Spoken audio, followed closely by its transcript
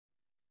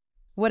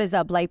What is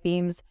up, light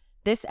beams?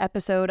 This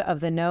episode of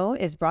The Know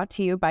is brought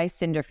to you by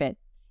Cinderfit.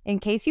 In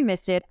case you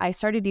missed it, I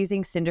started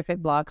using Cinderfit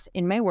blocks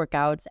in my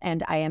workouts,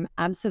 and I am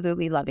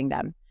absolutely loving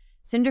them.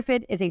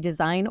 Cinderfit is a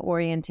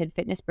design-oriented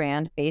fitness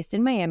brand based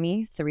in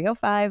Miami,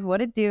 305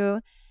 What It Do,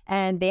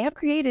 and they have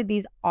created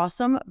these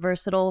awesome,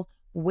 versatile,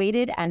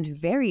 weighted, and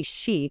very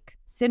chic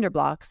cinder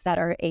blocks that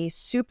are a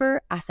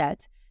super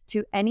asset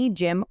to any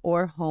gym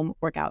or home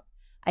workout.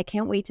 I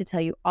can't wait to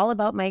tell you all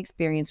about my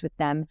experience with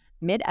them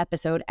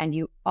mid-episode, and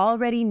you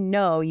already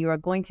know you are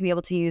going to be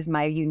able to use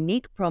my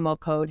unique promo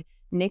code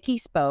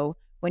NikkiSpo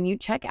when you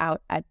check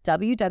out at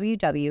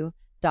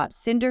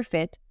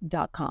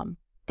www.cinderfit.com.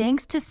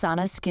 Thanks to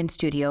Sana Skin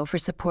Studio for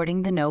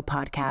supporting the Know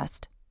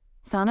podcast.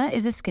 Sana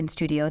is a skin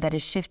studio that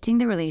is shifting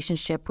the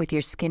relationship with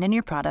your skin and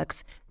your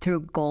products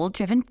through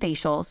goal-driven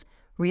facials,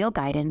 real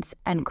guidance,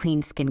 and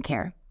clean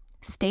skincare.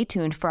 Stay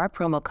tuned for our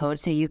promo code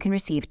so you can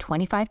receive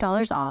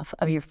 $25 off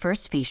of your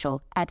first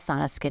facial at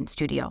Sana Skin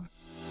Studio.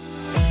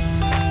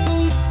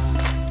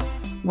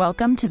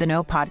 Welcome to the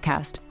Know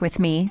podcast with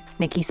me,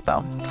 Nikki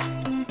Spo.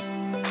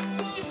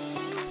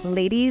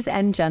 Ladies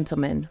and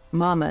gentlemen,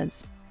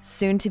 mamas,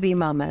 soon-to-be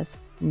mamas,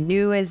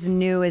 new as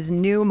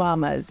new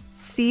mamas,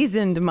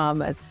 seasoned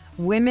mamas,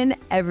 women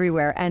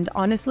everywhere, and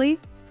honestly,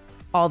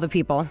 all the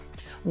people.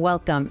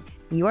 Welcome.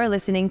 You are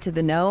listening to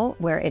The Know,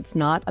 where it's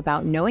not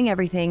about knowing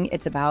everything,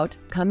 it's about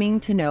coming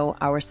to know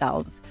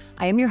ourselves.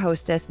 I am your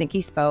hostess, Nikki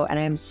Spo, and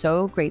I am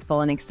so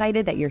grateful and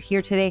excited that you're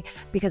here today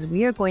because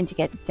we are going to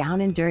get down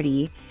and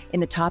dirty in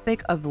the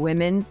topic of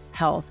women's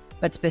health,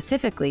 but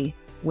specifically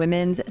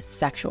women's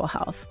sexual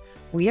health.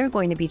 We are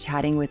going to be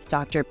chatting with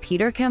Dr.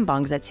 Peter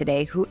Khamvongsa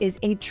today, who is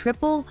a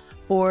triple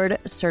board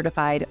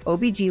certified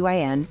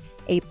OBGYN,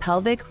 a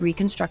pelvic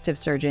reconstructive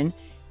surgeon,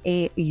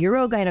 a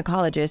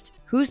urogynecologist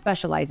who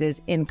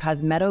specializes in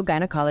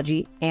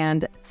cosmetogynecology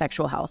and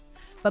sexual health.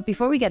 But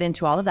before we get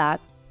into all of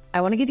that, I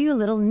want to give you a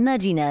little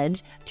nudgy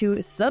nudge to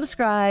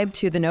subscribe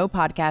to the Know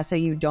podcast so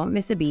you don't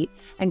miss a beat.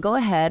 And go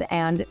ahead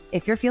and,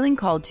 if you're feeling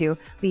called to,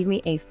 leave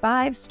me a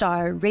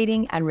 5-star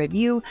rating and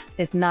review.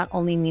 This not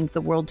only means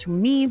the world to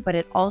me, but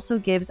it also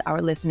gives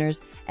our listeners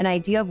an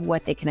idea of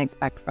what they can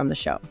expect from the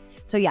show.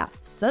 So yeah,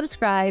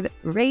 subscribe,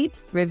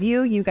 rate,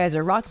 review. You guys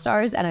are rock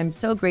stars, and I'm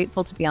so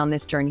grateful to be on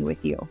this journey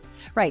with you.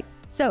 Right,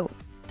 so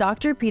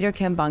Dr. Peter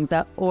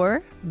Khamvongsa,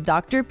 or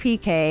Dr.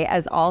 PK,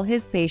 as all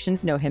his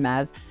patients know him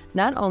as,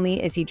 not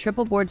only is he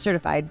triple board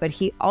certified, but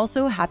he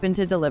also happened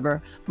to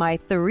deliver my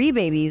 3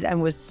 babies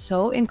and was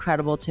so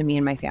incredible to me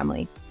and my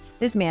family.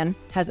 This man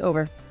has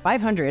over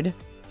 500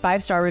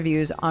 5-star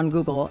reviews on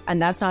Google,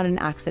 and that's not an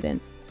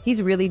accident.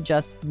 He's really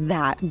just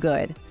that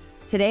good.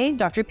 Today,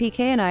 Dr. PK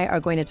and I are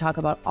going to talk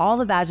about all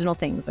the vaginal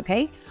things,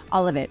 okay?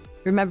 All of it.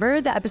 Remember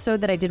the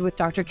episode that I did with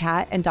Dr.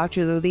 Kat and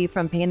Dr. Luli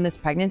from Painless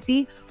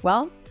Pregnancy?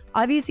 Well,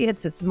 obviously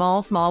it's a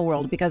small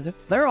world because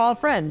they're all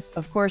friends.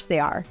 Of course they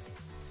are.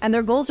 And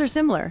their goals are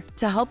similar: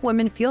 to help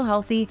women feel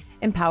healthy,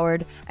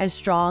 empowered, and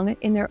strong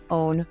in their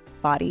own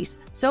bodies.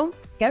 So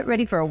get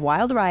ready for a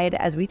wild ride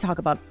as we talk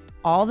about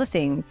all the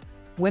things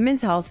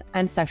women's health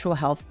and sexual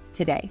health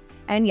today.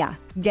 And yeah,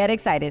 get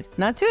excited.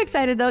 Not too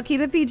excited though,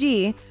 keep it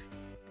PG.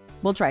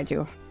 We'll try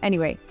to.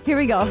 Anyway, here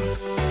we go.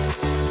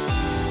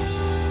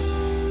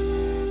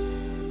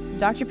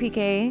 Dr.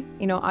 PK,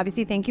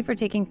 obviously, thank you for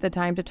taking the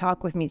time to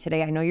talk with me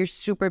today. I know you're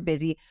super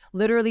busy,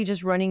 literally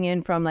just running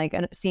in from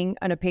seeing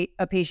a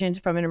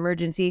patient from an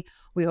emergency.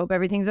 We hope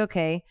everything's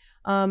okay.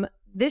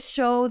 This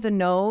show, The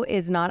Know,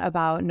 is not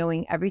about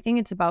knowing everything.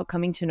 It's about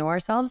coming to know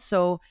ourselves.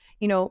 So,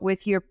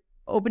 with your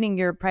opening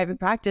your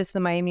private practice, the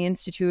Miami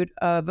Institute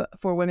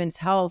for Women's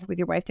Health, with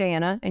your wife,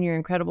 Diana, and your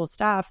incredible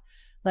staff,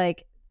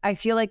 I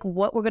feel like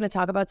what we're going to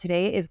talk about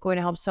today is going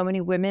to help so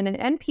many women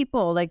and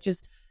people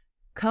just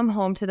come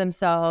home to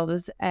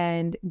themselves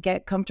and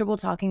get comfortable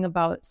talking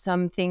about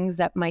some things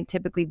that might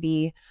typically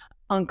be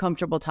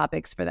uncomfortable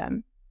topics for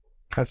them.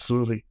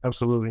 Absolutely.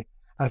 Absolutely.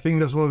 I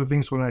think that's one of the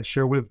things when I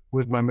share with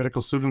my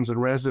medical students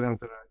and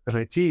residents that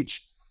I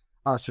teach,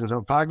 since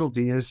I'm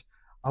faculty, is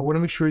I want to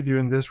make sure that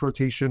in this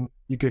rotation,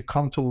 you get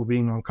comfortable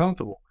being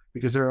uncomfortable,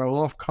 because there are a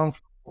lot of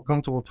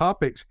comfortable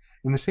topics.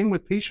 And the same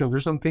with patients.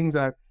 There's some things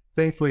that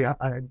thankfully,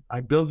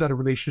 I built that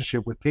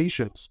relationship with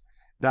patients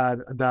that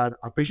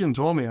a patient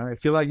told me, I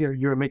feel like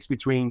you're a mix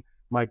between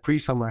my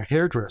priest and my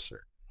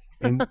hairdresser.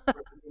 And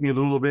me a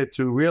little bit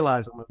to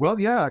realize, I'm like, well,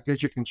 yeah, I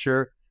guess you can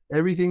share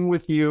everything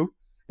with you.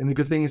 And the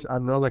good thing is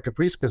I'm not like a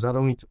priest because I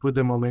don't need to put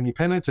them on any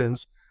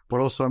penitence,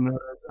 but also I'm not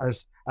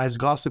as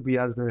gossipy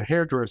as the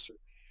hairdresser.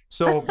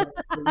 So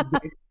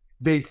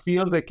they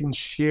feel they can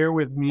share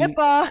with me. That's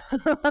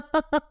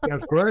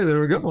right. There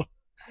we go.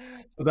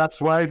 So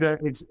that's why that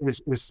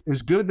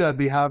it's good that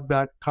they have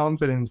that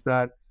confidence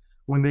that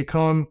when they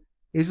come,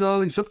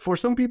 so for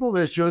some people,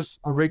 there's just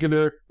a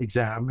regular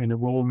exam and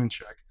enrollment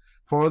check.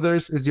 For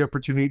others, it's the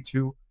opportunity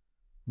to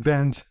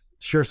vent,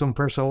 share some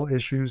personal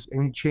issues,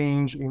 any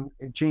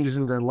changes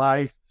in their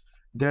life,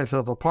 death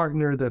of a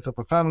partner, death of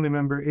a family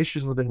member,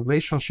 issues with a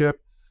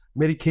relationship,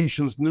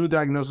 medications, new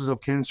diagnosis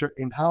of cancer,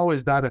 and how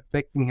is that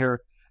affecting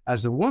her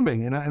as a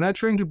woman. And I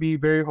trained to be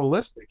very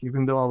holistic,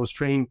 even though I was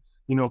trained,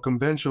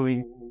 conventionally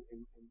in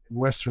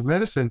Western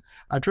medicine.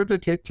 I tried to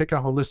take a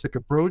holistic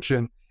approach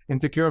and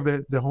take care of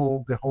the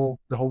whole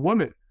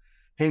woman.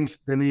 Hence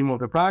the name of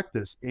the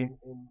practice. In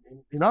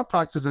our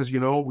practice, as you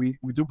know, we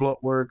do blood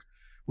work,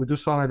 we do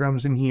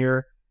sonograms in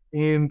here,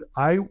 and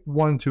I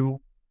want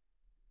to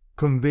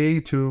convey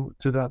to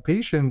that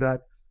patient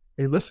that,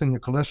 hey, listen, your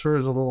cholesterol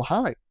is a little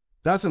high.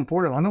 That's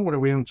important. I don't want to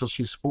wait until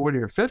she's 40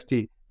 or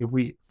 50. If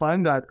we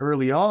find that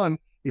early on,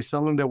 it's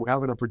something that we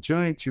have an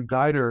opportunity to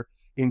guide her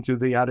into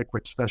the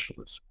adequate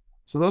specialist.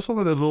 So those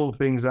are the little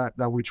things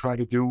that we try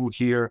to do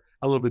here,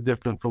 a little bit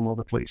different from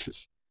other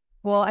places.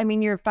 Well, I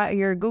mean, your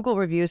Google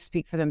reviews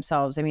speak for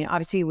themselves. I mean,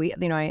 obviously,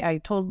 I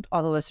told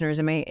all the listeners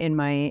in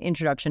my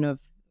introduction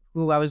of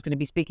who I was going to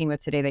be speaking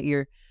with today that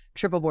you're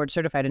triple board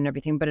certified and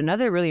everything. But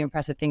another really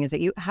impressive thing is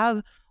that you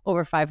have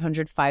over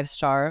 500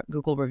 5-star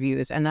Google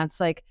reviews, and that's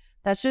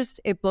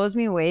just, it blows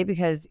me away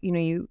because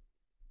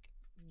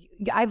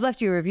I've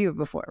left you a review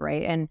before,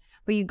 right?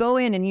 But you go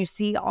in and you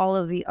see all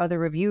of the other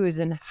reviews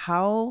and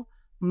how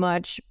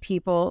much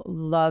people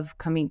love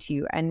coming to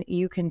you, and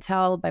you can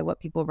tell by what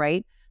people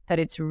write that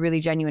it's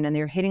really genuine, and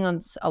they're hitting on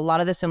a lot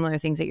of the similar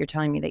things that you're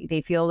telling me, that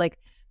they feel like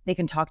they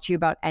can talk to you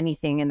about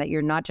anything and that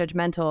you're not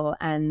judgmental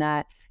and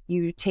that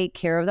you take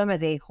care of them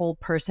as a whole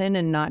person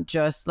and not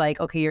just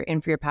like, okay, you're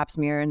in for your pap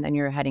smear and then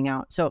you're heading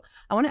out. So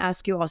I want to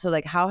ask you also,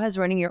 like, how has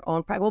running your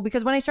own practice, well,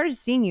 because when I started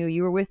seeing you,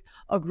 you were with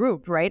a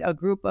group, right? A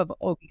group of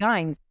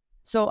OB-GYNs.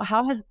 So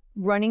how has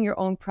running your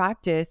own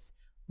practice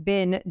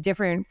been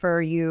different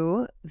for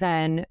you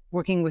than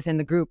working within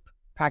the group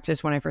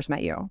practice when I first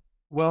met you?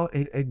 Well,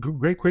 a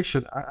great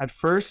question. At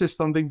first, it's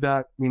something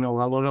that, a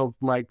lot of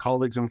my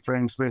colleagues and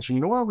friends mentioned,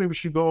 maybe we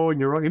should go on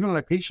your own. Even my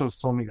patients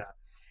told me that.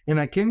 And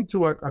I came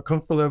to a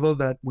comfort level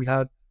that we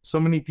had so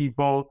many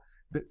people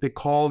that they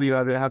call, they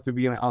have to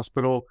be in a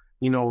hospital,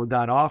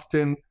 that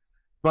often.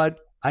 But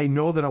I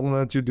know that I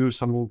wanted to do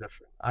something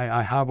different.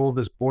 I have all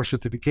this board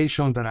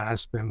certification that I have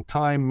spent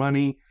time,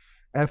 money,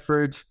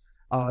 effort,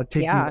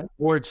 taking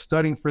boards,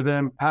 studying for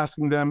them,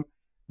 passing them,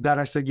 that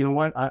I said, you know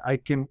what, I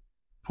can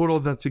put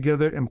all that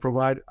together and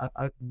provide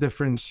a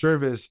different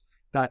service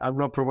that I'm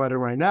not providing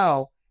right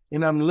now.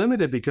 And I'm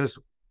limited because,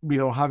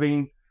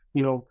 having,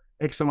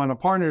 X amount of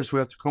partners, we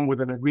have to come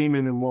with an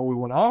agreement in what we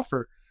want to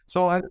offer.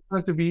 So I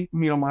have to be,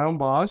 my own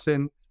boss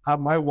and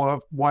have my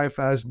wife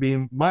as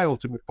being my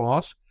ultimate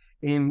boss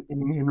in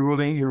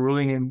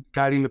ruling and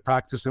guiding the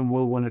practice and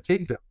where we want to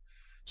take them.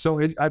 So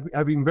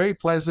I've been very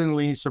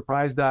pleasantly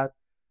surprised that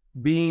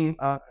being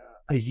a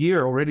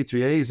year already,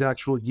 today is the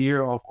actual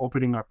year of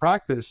opening our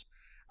practice.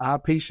 I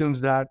have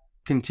patients that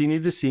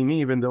continue to see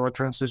me, even though I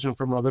transitioned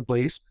from another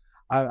place.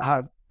 I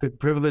have the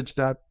privilege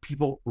that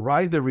people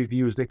write the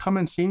reviews. They come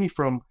and see me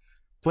from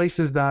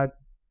places that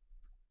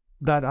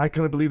I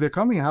couldn't believe they're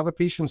coming. I have a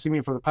patient see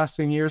me for the past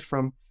 10 years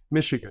from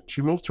Michigan.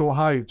 She moved to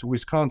Ohio, to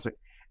Wisconsin.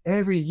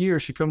 Every year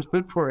she comes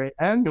in for an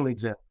annual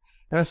exam.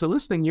 And I said,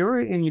 listen, you're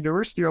in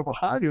University of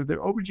Ohio. The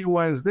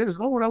OBGYN is this.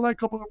 Oh, what I like,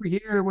 come over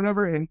here,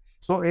 whatever. And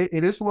so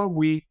it is what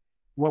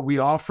we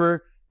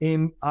offer.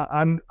 And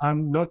I'm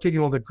not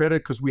taking all the credit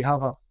because we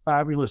have a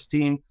fabulous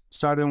team,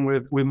 starting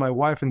with my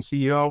wife and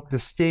CEO. The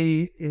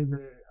stay in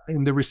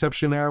the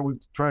reception area, we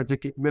try to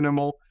take it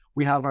minimal.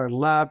 We have our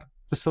lab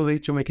facility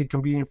to make it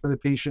convenient for the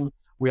patient.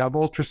 We have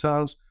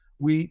ultrasounds.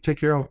 We take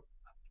care of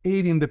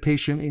aiding the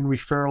patient in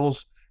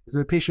referrals. If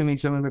the patient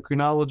needs an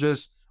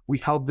endocrinologist, we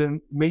help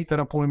them make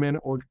that appointment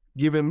or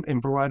give them and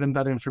provide them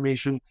that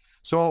information.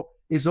 So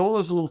it's all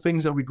those little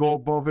things that we go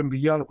above and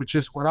beyond, which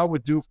is what I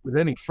would do with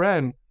any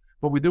friend,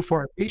 but we do for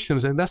our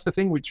patients. And that's the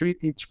thing, we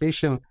treat each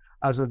patient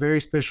as a very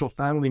special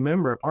family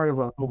member, part of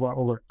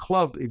a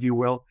club, if you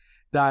will,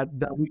 that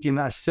we can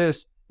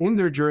assist in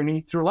their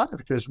journey through life,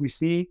 because we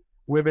see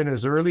women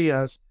as early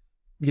as,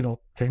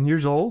 10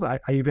 years old. I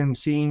even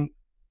seen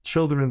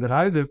children that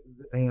I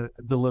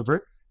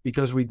deliver,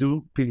 because we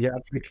do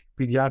pediatric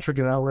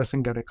and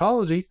adolescent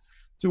gynecology,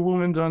 to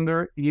women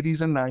under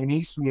 80s and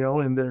 90s,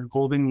 in their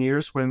golden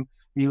years when,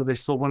 they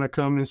still want to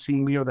come and see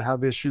me, or they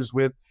have issues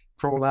with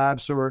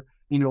prolapse or,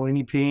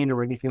 any pain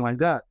or anything like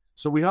that.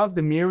 So we have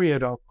the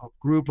myriad of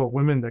group of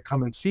women that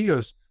come and see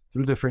us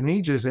through different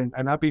ages. And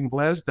I've been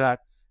blessed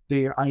that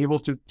they are able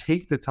to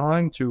take the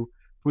time to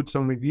put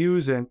some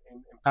reviews and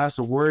pass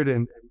a word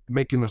and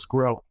making us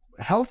grow.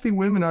 Healthy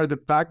women are the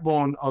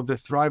backbone of the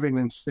thriving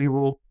and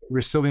stable,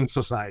 resilient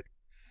society.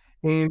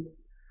 And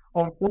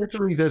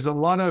unfortunately, there's a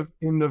lot of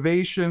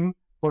innovation,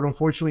 but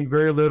unfortunately,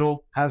 very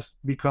little has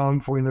become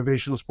for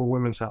innovations for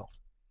women's health.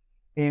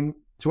 And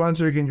to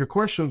answer again your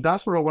question,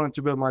 that's where I wanted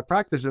to build my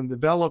practice and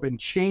develop and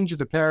change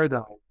the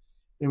paradigm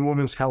in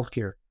women's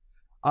healthcare.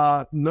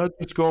 Not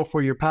just go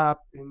for your pap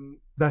and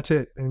that's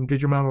it, and get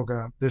your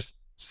mammogram. There's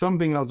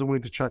something else that we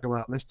need to check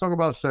about. Let's talk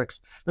about sex.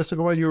 Let's talk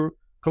about your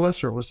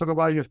cholesterol. Let's talk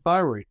about your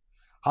thyroid.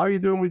 How are you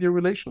doing with your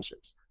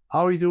relationships?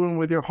 How are you doing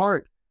with your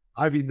heart?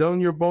 Have you done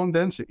your bone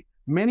density?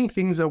 Many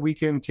things that we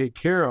can take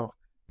care of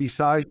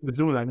besides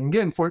doing that. And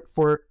again,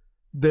 for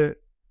the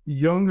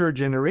younger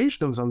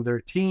generations on their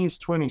teens,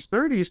 20s,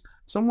 30s,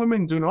 some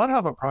women do not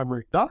have a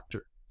primary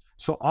doctor.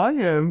 So I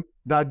am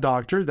that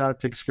doctor that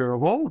takes care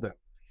of all of them.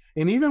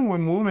 And even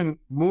when women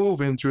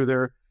move into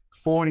their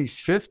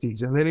 40s,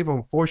 50s, and then if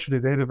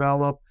unfortunately they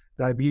develop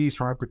diabetes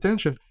or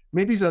hypertension,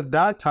 maybe it's at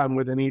that time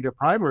where they need a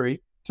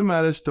primary to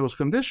manage those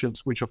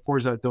conditions, which of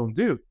course I don't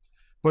do.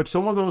 But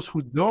some of those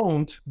who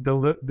don't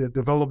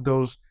develop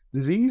those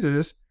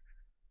diseases,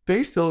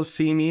 they still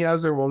see me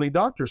as their only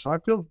doctor. So I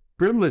feel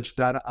privileged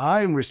that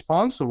I'm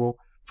responsible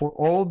for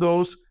all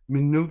those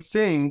minute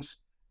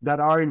things that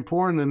are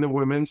important in the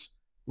women's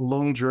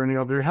long journey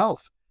of their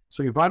health.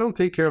 So if I don't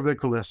take care of their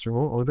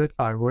cholesterol or their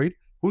thyroid,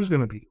 who's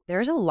going to be?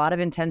 There's a lot of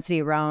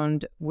intensity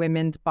around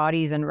women's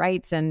bodies and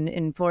rights. And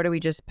in Florida, we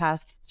just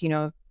passed,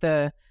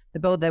 the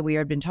bill that we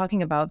had been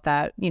talking about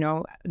that,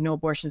 no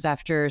abortions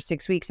after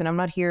 6 weeks. And I'm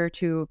not here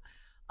to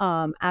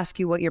ask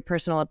you what your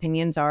personal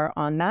opinions are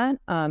on that.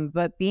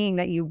 But being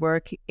that you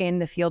work in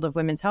the field of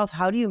women's health,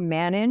 how do you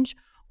manage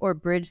or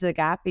bridge the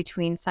gap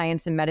between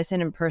science and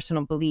medicine and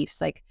personal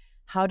beliefs? Like,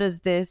 how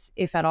does this,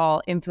 if at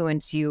all,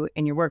 influence you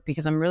in your work?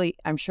 Because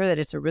I'm sure that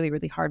it's a really,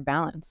 really hard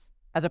balance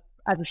as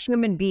a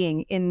human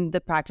being in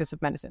the practice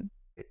of medicine.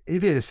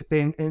 It is.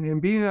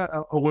 And being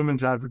a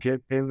women's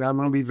advocate, and I'm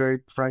going to be very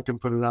frank and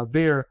put it out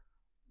there,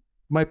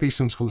 my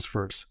patients comes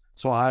first.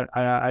 So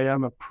I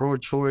am a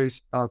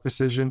pro-choice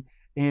physician,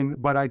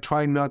 but I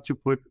try not to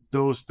put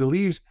those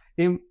beliefs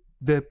in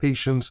the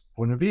patient's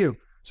point of view.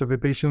 So if a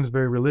patient is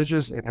very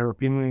religious and her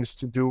opinion is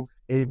to do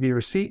A, B, or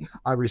C,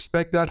 I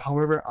respect that.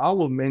 However, I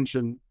will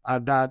mention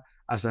that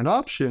as an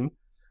option,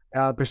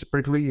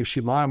 particularly if she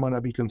might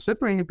not be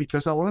considering it,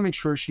 because I want to make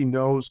sure she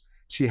knows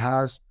she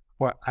has,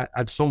 well,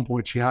 at some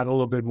point, she had a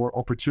little bit more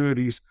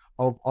opportunities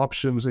of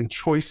options and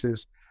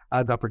choices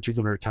at that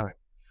particular time.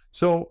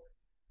 So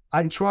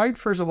I tried,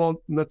 first of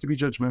all, not to be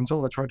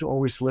judgmental. I tried to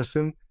always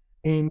listen.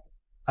 And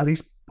at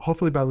least,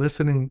 hopefully by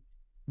listening,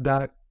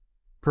 that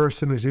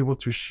person is able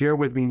to share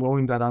with me,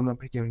 knowing that I'm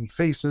not making any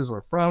faces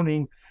or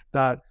frowning,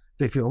 that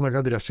they feel, oh my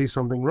God, did I say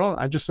something wrong?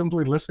 I just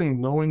simply listening,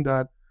 knowing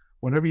that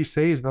whatever you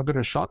say is not going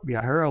to shock me.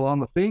 I heard a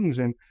lot of things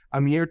and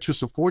I'm here to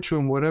support you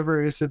in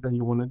whatever it is that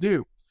you want to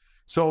do.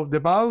 So the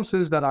balance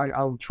is that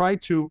I'll try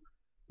to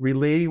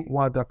relay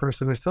what that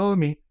person is telling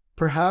me,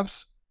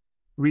 perhaps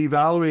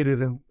reevaluate it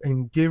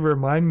and give her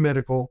my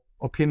medical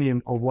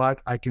opinion of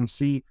what I can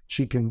see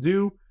she can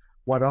do,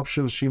 what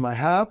options she might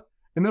have.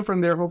 And then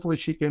from there, hopefully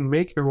she can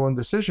make her own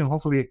decision,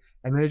 hopefully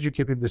an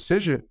educated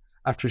decision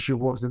after she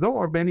walks the door,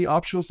 or many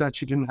options that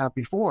she didn't have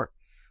before.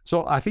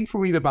 So I think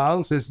for me, the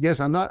balance is, yes,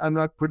 I'm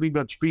not pretty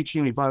much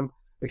preaching if I'm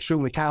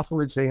extremely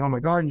Catholic saying, oh my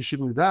God, you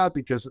shouldn't do that,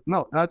 because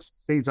no, that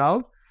stays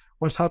out.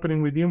 What's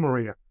happening with you,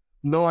 Maria?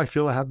 No, I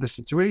feel I have this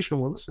situation.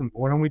 Well, listen,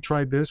 why don't we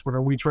try this? Why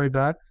don't we try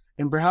that?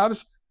 And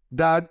perhaps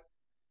that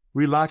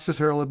relaxes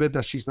her a little bit,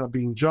 that she's not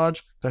being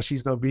judged, that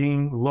she's not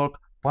being looked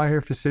by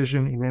her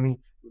physician in any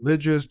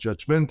religious,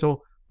 judgmental,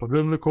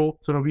 political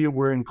sort of view.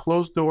 We're in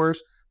closed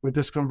doors where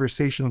this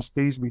conversation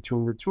stays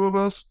between the two of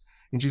us,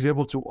 and she's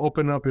able to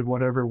open up in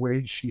whatever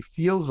way she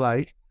feels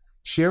like,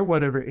 share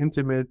whatever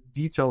intimate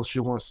details she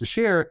wants to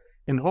share,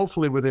 and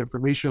hopefully with the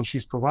information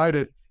she's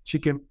provided, she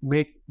can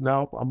make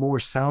now a more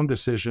sound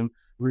decision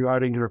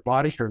regarding her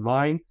body, her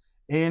mind,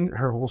 and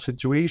her whole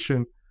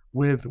situation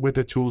with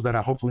the tools that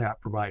I hopefully have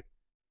provided.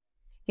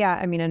 Yeah,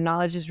 I mean, and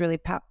knowledge is really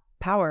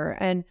power.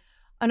 And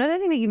another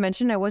thing that you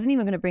mentioned, I wasn't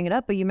even going to bring it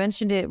up, but you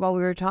mentioned it while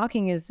we were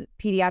talking, is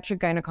pediatric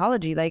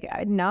gynecology. Like,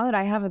 now that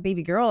I have a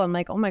baby girl, I'm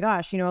like, oh my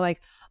gosh,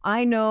 like,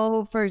 I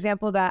know, for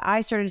example, that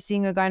I started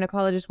seeing a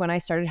gynecologist when I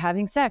started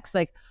having sex.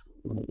 Like,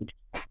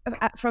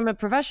 from a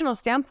professional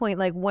standpoint,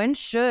 like, when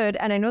should,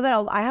 and I know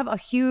that I have a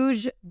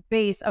huge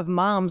base of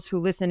moms who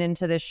listen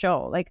into this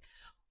show. Like,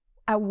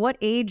 at what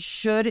age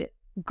should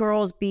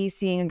girls be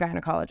seeing a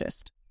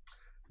gynecologist?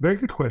 Very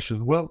good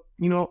question. Well,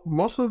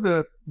 most of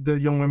the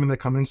young women that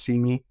come and see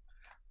me,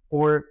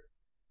 or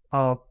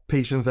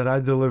patients that I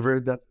deliver,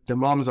 that the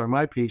moms are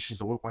my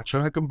patients. Well, why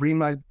should I come bring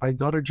my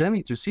daughter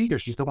Jenny to see her?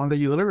 She's the one that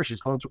you deliver. She's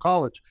going to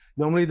college.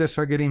 Normally they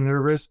start getting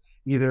nervous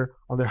either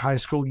on their high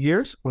school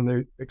years when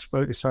they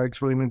start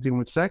experimenting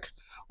with sex,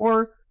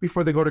 or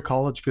before they go to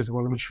college because they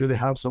want to make sure they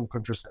have some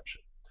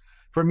contraception.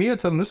 For me, I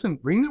tell them, listen,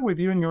 bring them with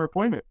you in your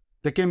appointment.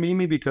 They can meet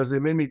me because they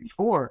met me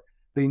before.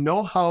 They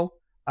know how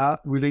a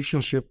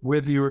relationship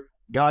with your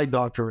guy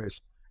doctor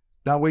is.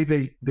 That way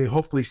they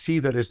hopefully see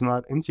that it's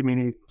not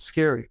intimidating,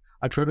 scary.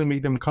 I try to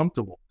make them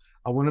comfortable.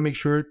 I want to make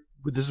sure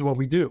this is what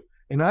we do.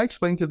 And I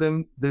explain to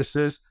them this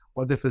is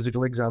what the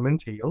physical exam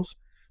entails.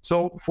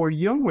 So for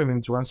young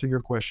women, to answer your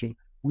question,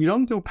 we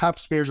don't do pap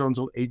smears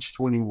until age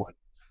 21.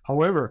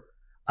 However,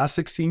 a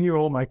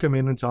 16-year-old might come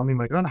in and tell me,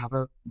 my God, I have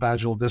a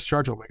vaginal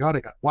discharge. Oh my God, I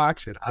got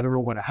wax. I don't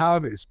know what I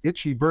have. It's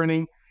itchy,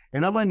 burning.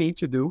 And I might need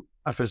to do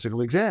a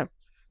physical exam.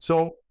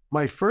 So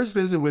my first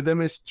visit with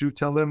them is to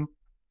tell them,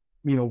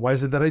 what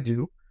is it that I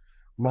do,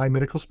 my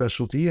medical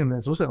specialty, and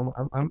then so listen,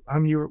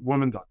 I'm your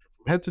woman doctor.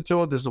 From head to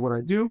toe, this is what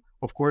I do.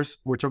 Of course,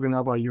 we're talking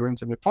about your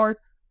intimate part,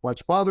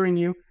 what's bothering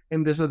you,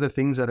 and these are the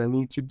things that I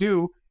need to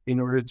do in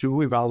order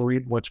to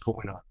evaluate what's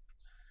going on.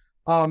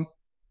 Um,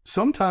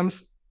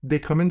 Sometimes they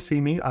come and see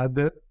me at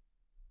the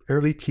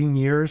early teen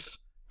years,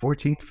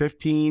 14,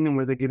 15, and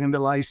where they get in the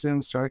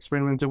license, start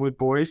experimenting with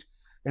boys.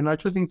 And I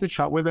just need to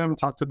chat with them,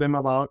 talk to them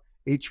about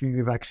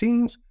HPV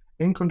vaccines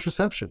and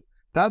contraception.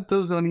 That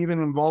does not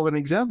even involve an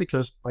exam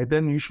because by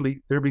then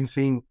usually they're being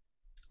seen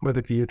by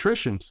the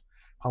pediatricians.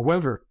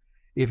 However,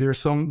 if there's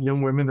some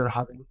young women that are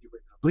having irregular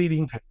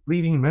bleeding, heavy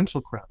bleeding,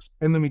 menstrual cramps,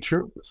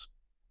 endometriosis,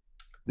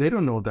 they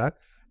don't know that.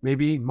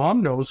 Maybe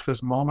mom knows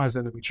because mom has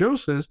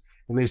endometriosis,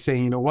 and they say,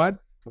 you know what,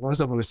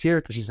 Khamvongsa, I'm going to see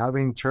her because she's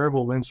having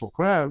terrible menstrual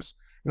cramps.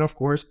 And of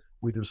course,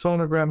 we do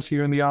sonograms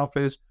here in the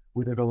office.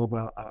 We develop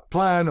a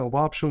plan of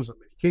options and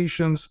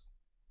medications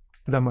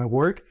that might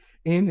work.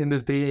 And in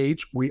this day and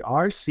age, we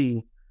are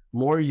seeing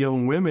more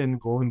young women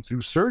going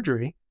through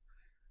surgery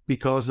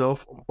because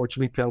of,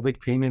 unfortunately,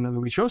 pelvic pain and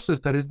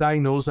endometriosis that is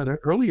diagnosed at an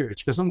earlier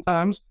age. Because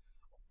sometimes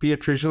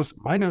pediatricians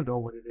might not know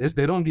what it is.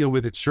 They don't deal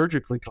with it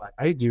surgically like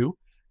I do.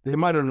 They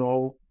might not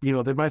know,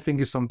 they might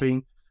think it's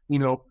something,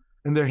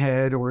 in their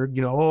head, or,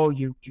 oh,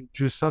 you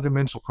just had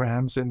menstrual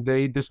cramps, and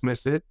they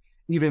dismiss it,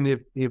 even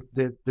if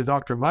the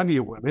doctor might be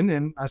a woman.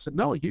 And I said,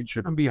 no, you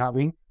shouldn't be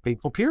having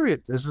painful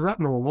periods. This is not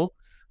normal.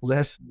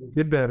 Let's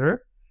get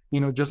better.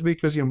 Just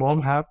because your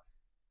mom have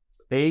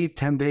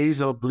 8-10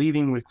 days of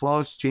bleeding with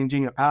clots,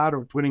 changing a pad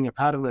or putting a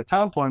pad on a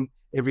tampon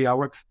every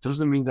hour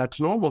doesn't mean that's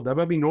normal. That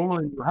might be normal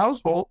in your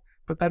household,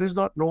 but that is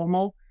not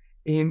normal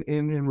in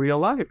real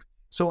life.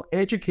 So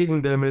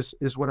educating them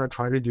is what I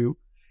try to do.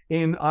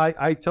 And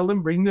I tell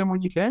them, bring them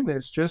when you can.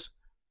 It's just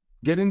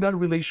get in that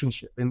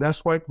relationship. And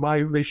that's why my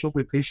relationship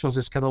with patients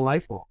is kind of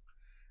lifelong.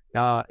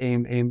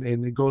 And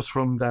it goes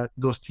from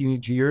those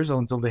teenage years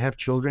until they have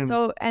children.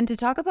 So, and to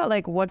talk about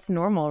like what's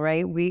normal,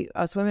 right?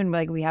 Us women,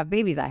 like we have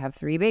babies. I have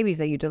 3 babies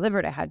that you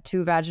delivered. I had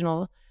 2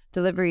 vaginal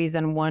deliveries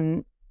and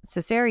 1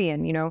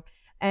 cesarean,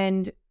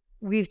 and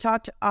we've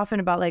talked often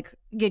about like,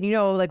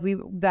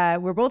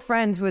 we're both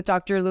friends with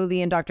Dr.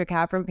 Luli and Dr.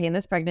 Kat from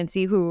Painless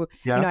Pregnancy, who,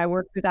 I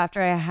worked with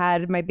after I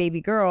had my baby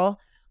girl,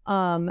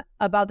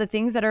 about the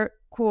things that are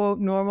quote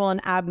normal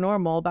and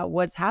abnormal about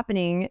what's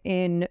happening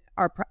in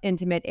our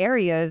intimate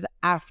areas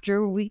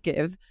after we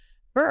give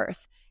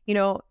birth.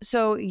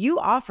 So you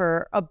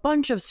offer a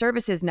bunch of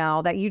services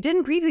now that you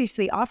didn't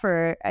previously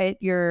offer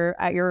at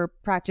your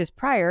practice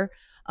prior,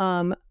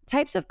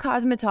 types of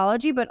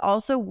cosmetology, but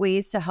also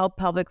ways to help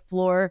pelvic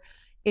floor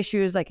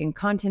issues like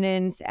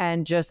incontinence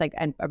and just like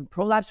and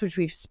prolapse, which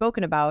we've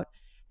spoken about.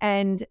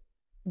 And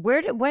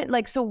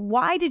so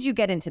why did you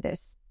get into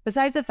this?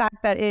 Besides the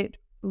fact that it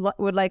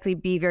would likely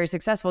be very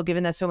successful,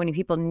 given that so many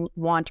people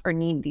want or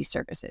need these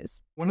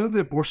services. One of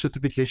the board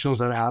certifications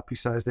that I have,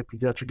 besides the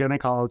pediatric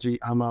gynecology,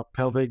 I'm a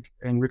pelvic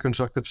and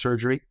reconstructive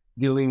surgery,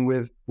 dealing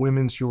with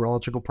women's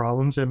urological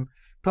problems and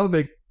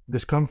pelvic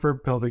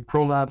discomfort, pelvic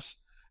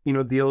prolapse,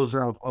 deals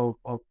of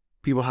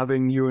people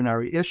having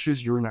urinary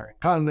issues, urinary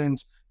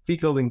incontinence,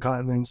 fecal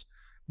incontinence,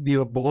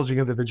 bulging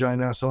of the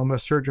vagina. So I'm a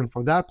surgeon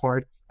for that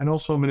part, and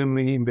also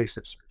minimally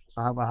invasive surgery.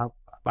 So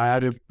I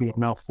added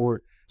now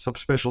 4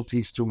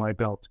 subspecialties to my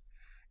belt.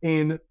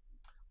 And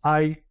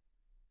I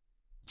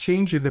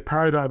changed the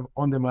paradigm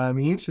on the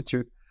Miami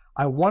Institute.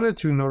 I wanted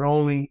to not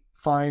only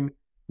find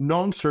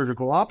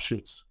non-surgical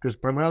options, because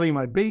primarily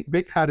my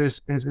big hat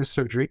is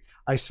surgery.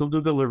 I still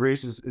do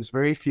deliveries, is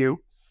very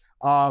few.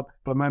 But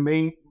my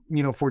main,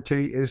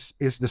 forte is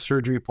the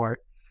surgery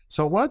part.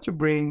 So I wanted to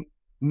bring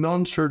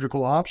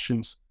non-surgical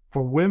options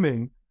for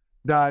women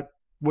that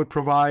would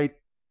provide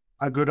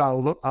a good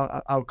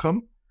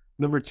outcome.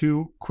 Number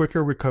 2,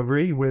 quicker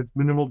recovery with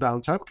minimal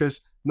downtime,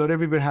 because not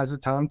everybody has the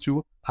time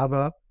to have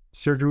a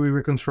surgery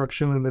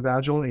reconstruction in the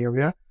vaginal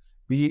area,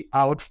 be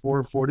out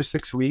for 4 to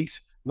 6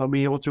 weeks, not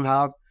be able to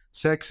have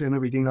sex and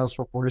everything else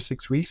for 4 to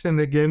 6 weeks,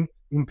 and again,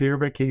 impair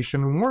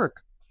vacation and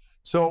work.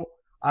 So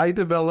I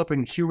developed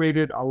and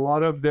curated a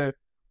lot of the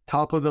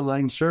top of the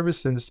line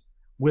services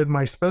with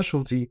my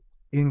specialty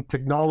in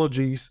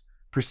technologies,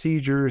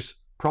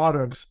 procedures,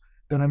 products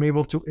that I'm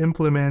able to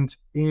implement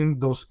in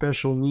those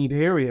special need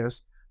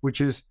areas, which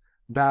is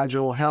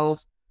vaginal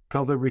health,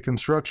 pelvic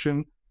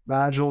reconstruction,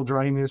 vaginal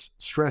dryness,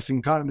 stress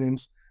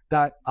incontinence,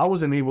 that I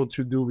wasn't able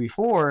to do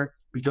before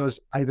because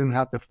I didn't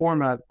have the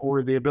format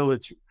or the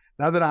ability.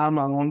 Now that I have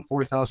my own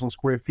 4,000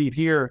 square feet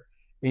here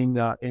in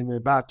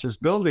the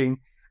Baptist building,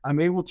 I'm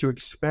able to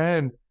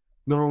expand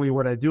not only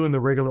what I do in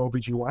the regular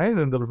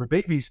OBGYN and deliver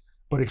babies,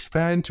 but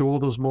expand to all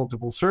those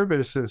multiple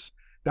services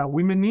that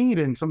women need.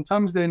 And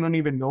sometimes they don't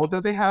even know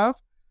that they have,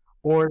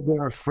 or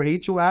they're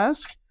afraid to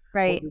ask.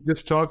 Right.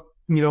 Just talk,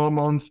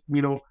 amongst,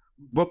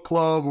 book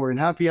club or in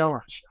happy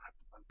hour.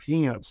 I'm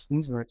peeing, I'm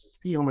sneezing, I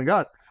just pee. Oh my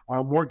God. Or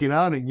I'm working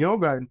out in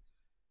yoga. And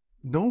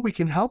no, we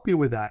can help you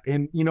with that.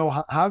 And,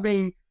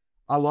 having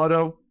a lot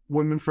of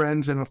women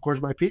friends and of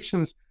course my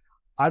patients,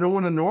 I don't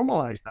want to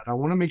normalize that. I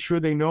want to make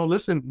sure they know,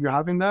 listen, you're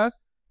having that.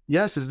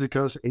 Yes, it's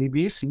because A,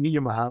 B, C, you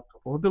might have a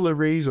couple of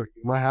deliveries or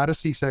you might have had a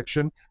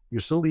C-section. You're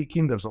still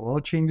leaking. There's a lot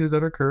of changes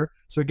that occur.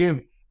 So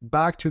again,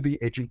 back to the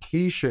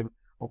education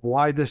of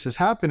why this is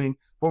happening.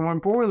 But more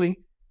importantly,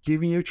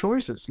 giving you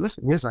choices.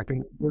 Listen, yes, I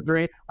can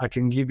hydrate. I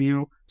can give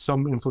you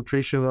some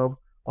infiltration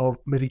of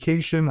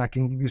medication. I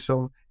can give you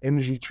some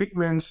energy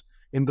treatments.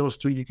 And those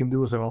two you can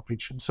do as an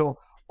outpatient. So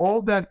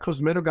all that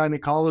cosmetic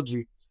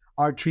gynecology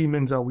are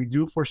treatments that we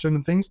do for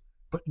certain things.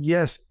 But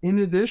yes, in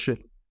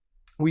addition,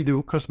 we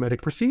do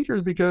cosmetic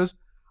procedures because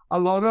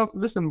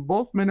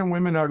both men and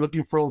women are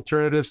looking for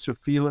alternatives to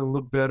feel and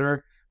look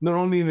better, not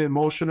only in the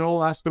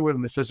emotional aspect, but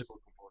in the physical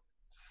component.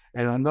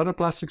 And I'm not a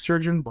plastic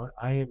surgeon, but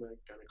I am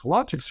a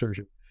gynecologic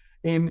surgeon.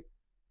 And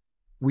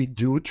we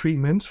do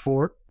treatments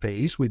for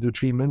face, we do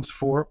treatments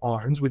for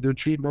arms, we do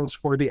treatments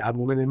for the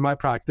abdomen in my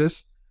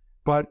practice,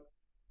 but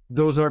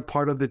those are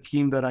part of the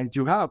team that I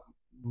do have.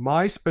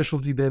 My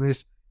specialty then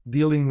is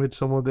dealing with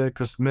some of the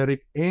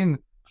cosmetic and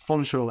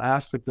functional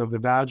aspect of the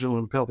vaginal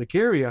and pelvic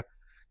area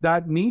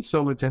that needs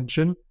some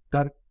attention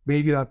that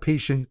maybe that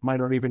patient might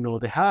not even know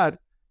they had,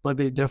 but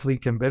they definitely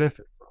can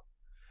benefit from.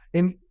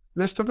 And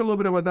let's talk a little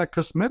bit about that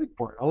cosmetic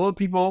part. A lot of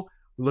people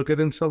look at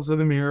themselves in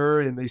the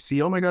mirror and they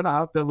see, oh my God, I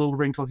have that little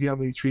wrinkle here,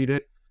 and they treat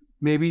it.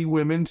 Maybe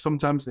women,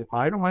 sometimes they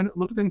might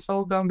look at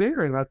themselves down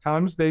there, and at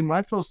times they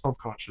might feel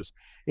self-conscious.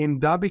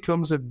 And that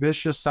becomes a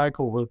vicious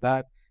cycle where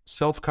that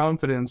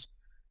self-confidence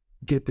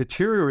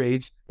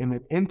deteriorates, and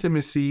then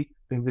intimacy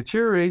then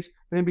deteriorates,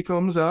 and it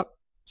becomes a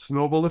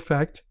snowball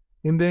effect.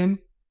 And then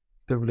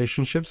the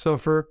relationships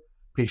suffer,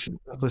 patient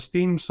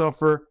self-esteem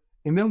suffer,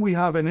 and then we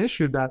have an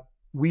issue that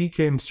we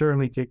can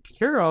certainly take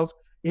care of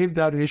if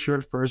that issue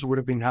at first would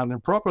have been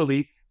handled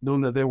properly,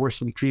 knowing that there were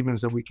some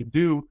treatments that we could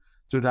do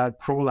to that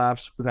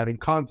prolapse, for that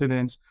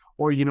incontinence,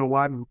 or you know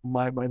what,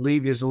 my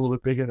labia is a little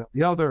bit bigger than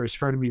the other, it's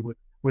hurting me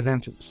with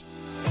intimacy.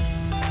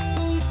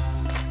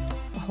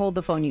 Hold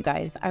the phone, you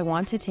guys. I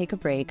want to take a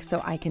break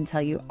so I can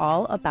tell you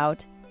all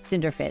about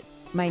CinderFit,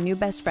 my new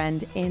best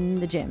friend in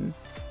the gym.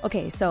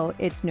 Okay, so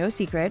it's no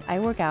secret, I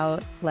work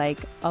out like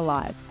a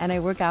lot, and I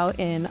work out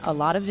in a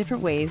lot of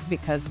different ways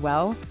because,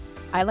 well,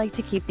 I like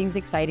to keep things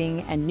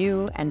exciting and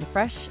new and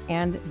fresh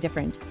and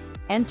different.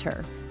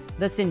 Enter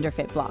the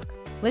CinderFit block.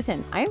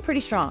 Listen, I am pretty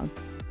strong,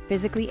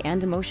 physically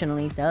and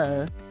emotionally,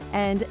 duh.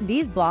 And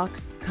these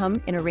blocks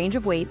come in a range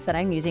of weights that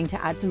I'm using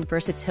to add some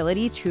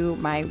versatility to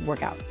my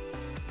workouts.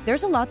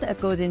 There's a lot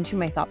that goes into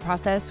my thought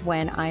process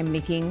when I'm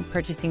making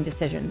purchasing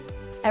decisions.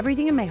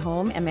 Everything in my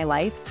home and my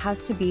life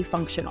has to be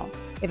functional.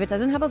 If it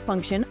doesn't have a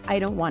function, I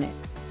don't want it.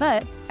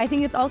 But I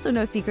think it's also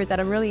no secret that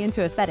I'm really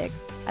into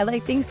aesthetics. I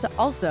like things to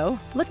also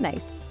look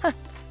nice.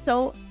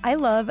 So I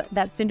love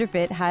that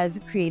CinderFit has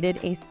created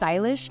a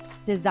stylish,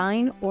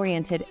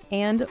 design-oriented,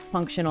 and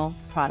functional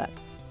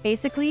product.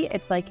 Basically,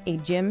 it's like a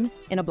gym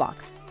in a block.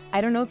 I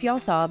don't know if y'all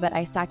saw, but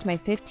I stacked my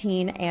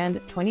 15 and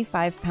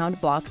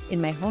 25-pound blocks in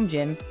my home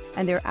gym,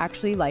 and they're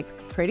actually like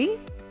pretty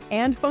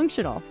and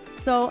functional.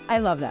 So I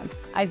love them.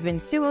 I've been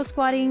sumo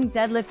squatting,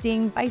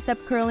 deadlifting,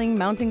 bicep curling,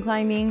 mountain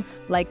climbing.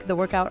 Like the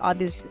workout,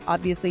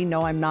 obviously,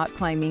 no, I'm not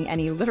climbing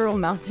any literal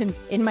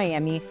mountains in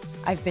Miami.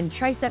 I've been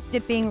tricep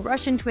dipping,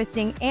 Russian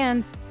twisting,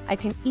 and I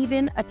can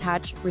even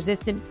attach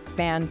resistance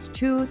bands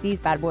to these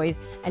bad boys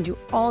and do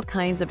all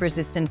kinds of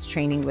resistance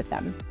training with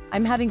them.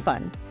 I'm having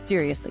fun,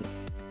 seriously.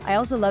 I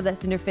also love that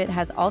CinderFit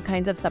has all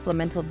kinds of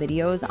supplemental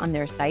videos on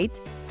their site,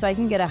 so I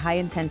can get a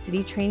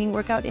high-intensity training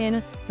workout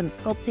in, some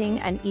sculpting,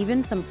 and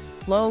even some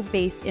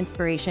flow-based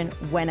inspiration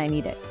when I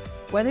need it.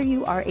 Whether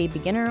you are a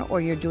beginner or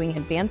you're doing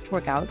advanced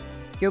workouts,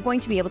 you're going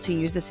to be able to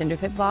use the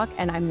CinderFit block,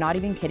 and I'm not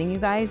even kidding you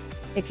guys,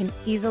 it can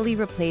easily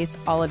replace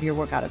all of your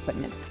workout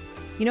equipment.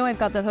 You know, I've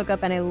got the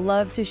hookup and I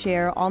love to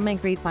share all my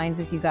great finds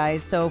with you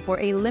guys. So for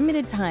a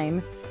limited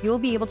time, you'll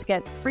be able to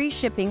get free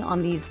shipping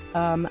on these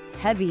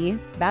heavy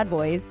bad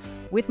boys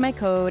with my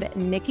code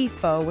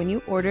NikkiSpo when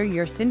you order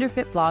your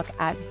CinderFit block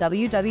at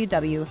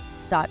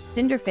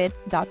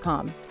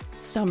www.cinderfit.com.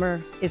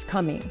 Summer is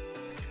coming.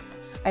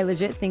 I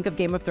legit think of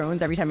Game of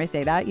Thrones every time I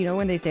say that. You know,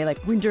 when they say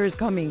like winter is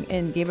coming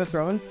in Game of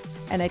Thrones,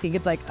 and I think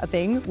it's like a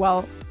thing.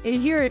 Well,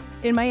 here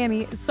in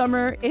Miami,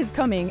 summer is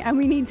coming and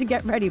we need to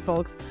get ready,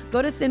 folks.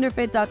 Go to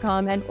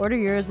cinderfit.com and order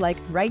yours like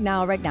right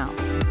now.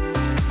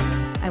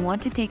 I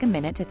want to take a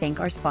minute to thank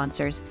our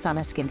sponsors,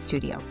 Sana Skin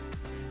Studio.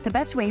 The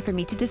best way for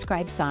me to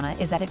describe Sana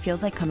is that it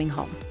feels like coming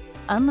home.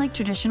 Unlike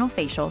traditional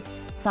facials,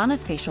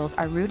 Sana's facials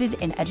are rooted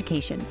in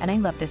education, and I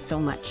love this so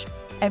much.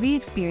 Every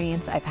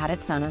experience I've had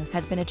at Sana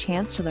has been a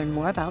chance to learn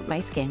more about my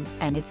skin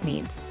and its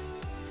needs.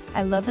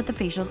 I love that the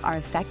facials are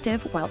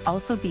effective while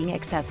also being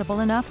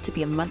accessible enough to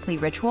be a monthly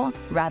ritual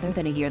rather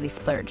than a yearly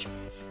splurge.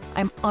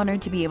 I'm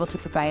honored to be able to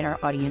provide our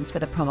audience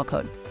with a promo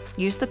code.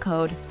 Use the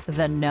code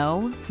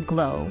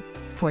THENOGLOW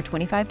for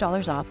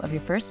 $25 off of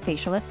your first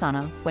facial at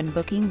Sana when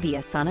booking via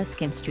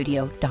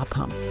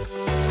sanaskinstudio.com.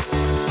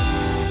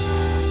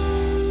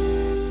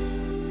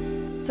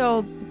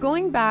 So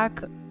going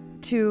back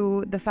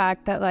to the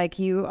fact that like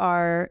you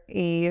are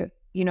a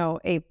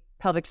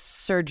pelvic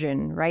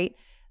surgeon, right?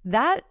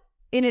 That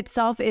in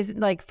itself is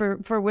like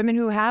for women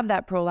who have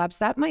that prolapse,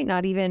 that might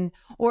not even,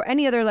 or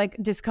any other like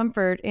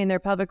discomfort in their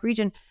pelvic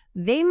region,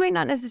 they might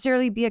not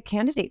necessarily be a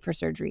candidate for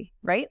surgery,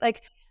 right?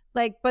 Like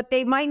but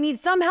they might need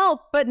some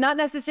help, but not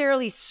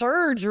necessarily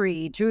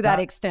surgery to that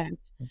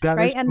extent. That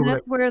right. is And correct.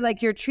 that's where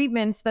like your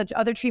treatments, the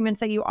other treatments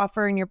that you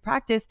offer in your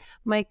practice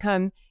might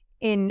come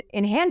in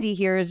handy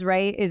here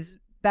is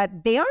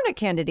that they aren't a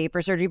candidate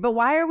for surgery. But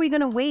why are we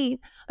going to wait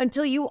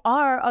until you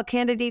are a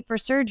candidate for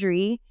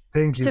surgery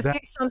Thank you. to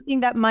fix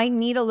something that might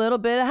need a little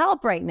bit of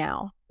help right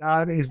now?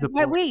 That is the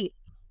Why point. wait?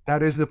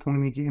 That is the point,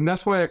 Nikki. And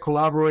that's why I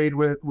collaborate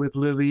with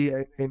Lily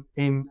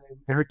and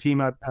her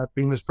team at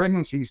Painless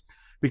Pregnancies,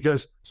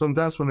 because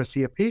sometimes when I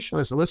see a patient,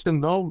 I say,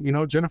 listen, no,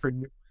 Jennifer,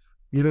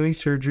 you don't need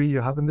surgery.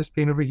 You're having this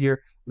pain over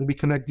here. Let me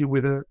connect you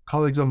with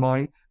colleagues of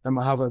mine that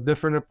might have a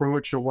different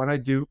approach of what I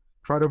do.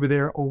 Try it over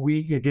there, or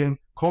we, again,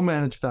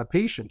 co-manage that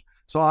patient.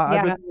 So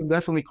I've been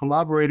definitely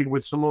collaborating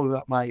with some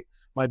of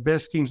my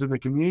best teams in the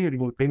community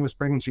with Painless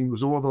Pregnancy. It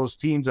was all those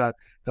teams that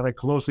I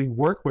closely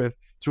work with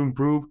to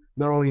improve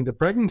not only in the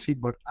pregnancy,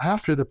 but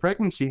after the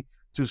pregnancy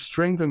to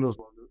strengthen those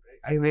bonds.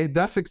 And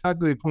that's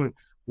exactly the point.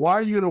 Why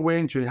are you going to wait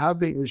until you have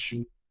the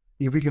issue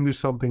if we can do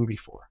something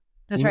before?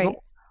 That's right.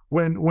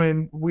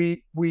 When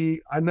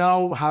we are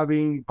now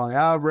having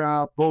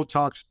Viagra,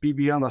 Botox,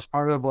 BBL as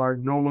part of our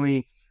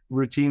normally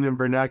routine and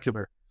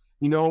vernacular,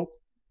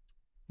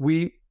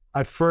 we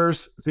at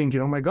first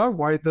thinking, oh my God,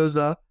 why does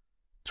a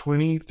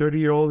 20,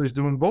 30-year-old is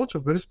doing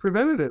Botox? But it's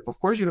preventative. Of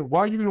course, why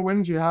are you going to wait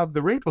until you have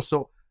the wrinkle?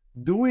 So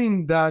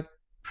doing that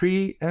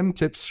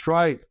preemptive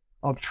stride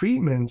of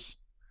treatments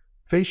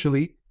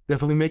facially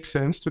definitely makes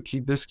sense to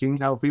keep the skin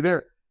healthy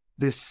there.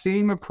 The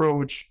same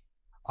approach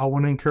I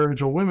want to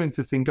encourage all women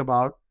to think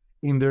about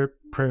in their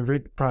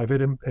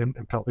private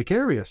and pelvic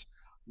areas.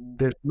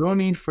 There's no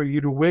need for you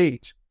to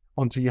wait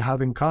until you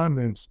have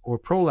incontinence or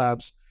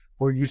prolapse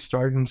or you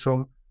start in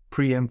some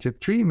preemptive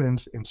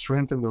treatments and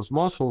strengthen those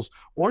muscles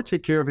or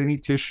take care of any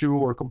tissue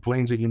or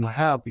complaints that you might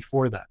have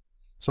before that.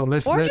 So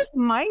just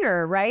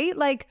minor, right?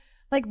 Like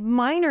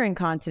minor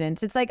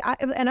incontinence. It's like,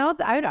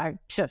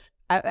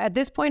 at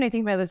this point, I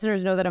think my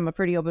listeners know that I'm a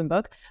pretty open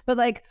book, but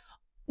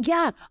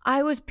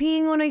I was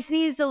peeing when I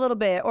sneezed a little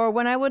bit, or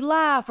when I would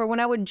laugh, or when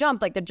I would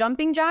jump, like the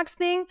jumping jacks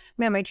thing.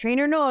 Man, my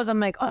trainer knows.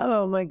 I'm like,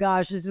 oh my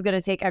gosh, this is going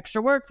to take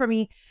extra work for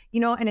me,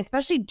 and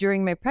especially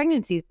during my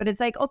pregnancies. But it's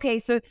like, okay,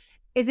 so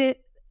does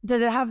it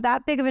have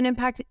that big of an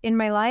impact in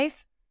my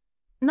life?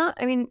 Not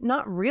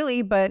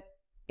really, but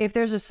if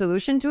there's a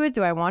solution to it,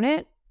 do I want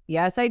it?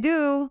 Yes, I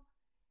do,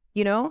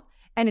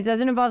 and it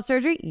doesn't involve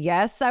surgery.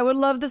 Yes, I would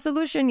love the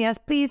solution. Yes,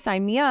 please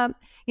sign me up.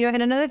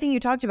 And another thing you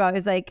talked about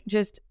is like,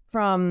 just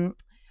from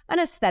an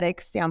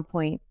aesthetic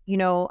standpoint,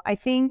 I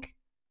think,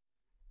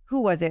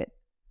 who was it?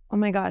 Oh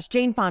my gosh,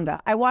 Jane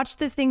Fonda. I watched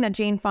this thing that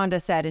Jane Fonda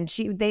said, and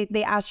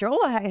they asked her,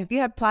 oh, have you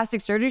had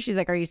plastic surgery? She's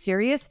like, are you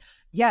serious?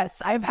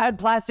 Yes, I've had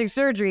plastic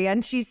surgery.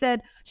 And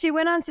she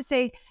went on to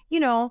say,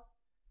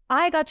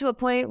 I got to a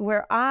point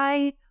where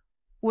I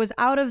was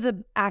out of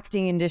the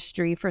acting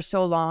industry for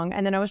so long,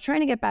 and then I was trying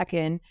to get back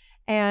in,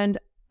 and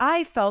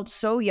I felt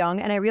so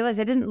young, and I realized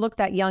I didn't look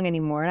that young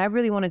anymore, and I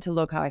really wanted to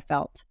look how I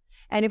felt.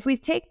 And if we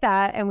take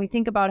that and we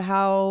think about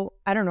how,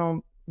 I don't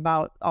know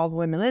about all the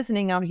women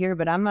listening out here,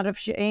 but I'm not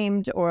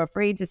ashamed or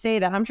afraid to say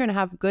that I'm trying to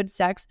have good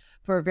sex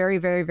for a very,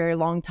 very, very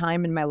long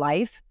time in my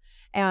life.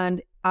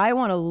 And I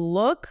want to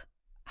look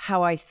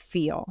how I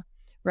feel,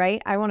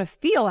 right? I want to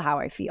feel how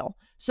I feel.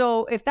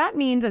 So if that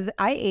means as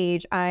I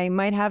age, I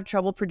might have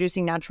trouble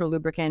producing natural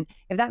lubricant,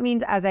 if that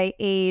means as I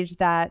age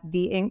that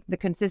the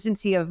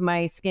consistency of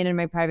my skin in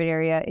my private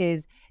area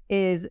is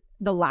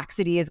the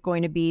laxity is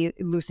going to be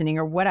loosening,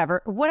 or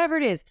whatever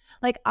it is,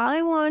 like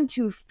I want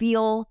to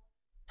feel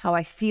how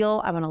I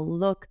feel. I want to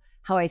look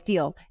how I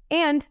feel.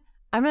 And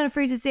I'm not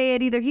afraid to say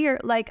it either here.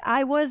 Like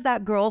I was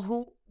that girl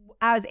who,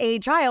 as a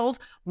child,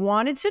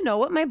 wanted to know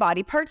what my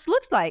body parts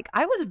looked like.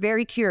 I was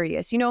very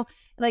curious,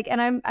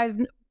 and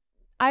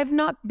I've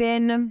not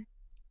been,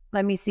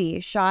 let me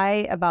see,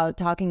 shy about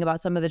talking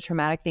about some of the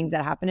traumatic things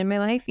that happened in my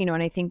life,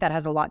 and I think that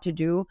has a lot to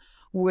do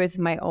with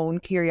my own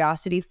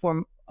curiosity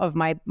of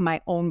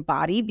my own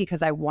body,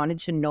 because I wanted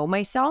to know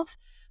myself.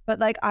 But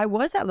like I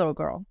was that little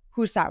girl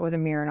who sat with a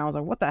mirror and I was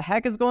like, what the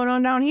heck is going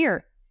on down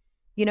here?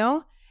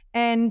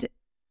 And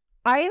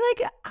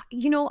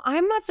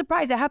I'm not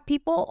surprised. I have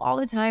people all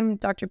the time,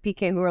 Dr.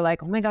 PK, who are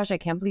like, oh my gosh, I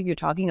can't believe you're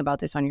talking about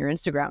this on your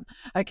Instagram.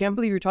 I can't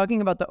believe you're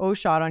talking about the O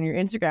shot on your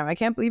Instagram. I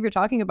can't believe you're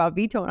talking about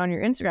V-tone on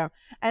your Instagram.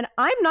 And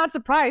I'm not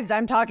surprised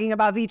I'm talking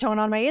about V-tone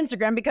on my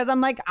Instagram, because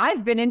I'm like,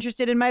 I've been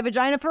interested in my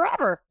vagina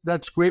forever.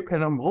 That's great.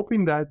 And I'm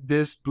hoping that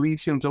this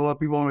bleeds into a lot of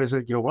people and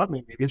say, you know what,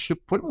 maybe I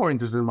should put more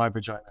interest in my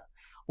vagina.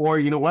 Or,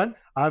 you know what,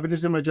 I have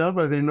this in my job,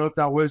 but I didn't know if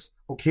that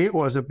was okay.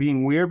 Was it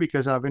being weird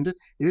because I haven't? It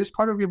is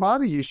part of your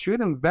body. You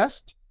should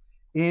invest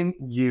in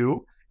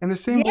you. And the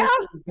same way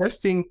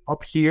investing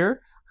up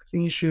here, I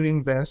think you should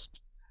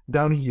invest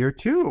down here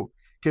too,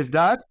 because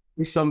that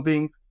is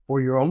something for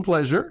your own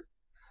pleasure,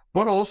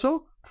 but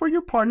also for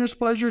your partner's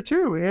pleasure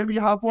too. If you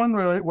have one,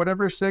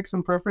 whatever sex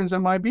and preference it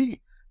might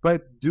be,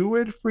 but do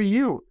it for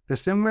you. The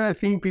same way I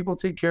think people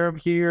take care of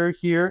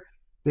here,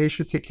 they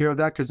should take care of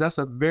that, because that's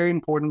a very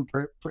important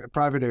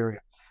private area.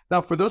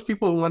 Now, for those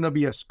people who want to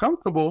be as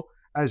comfortable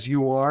as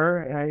you are,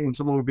 and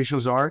some of my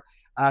patients are,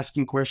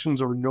 asking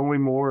questions or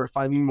knowing more or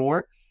finding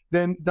more,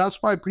 then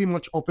that's why I pretty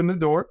much open the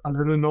door. I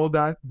let them know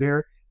that there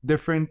are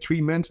different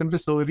treatments and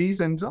facilities,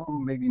 and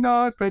maybe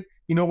not, but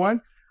you know what?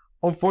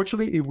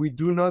 Unfortunately, if we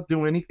do not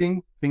do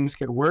anything, things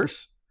get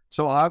worse.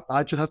 So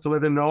I just have to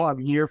let them know I'm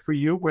here for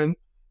you when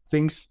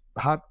things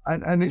have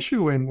an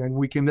issue, and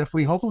we can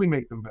definitely, hopefully,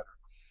 make them better.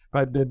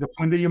 But the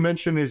point that you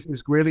mentioned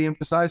is greatly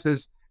emphasized,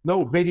 is no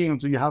waiting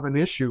until you have an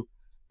issue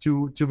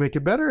to make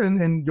it better.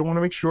 And you want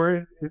to make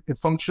sure it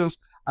functions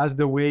as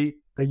the way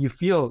that you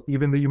feel.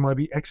 Even though you might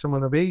be X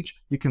amount of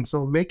age, you can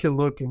still make it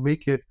look and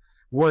make it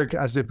work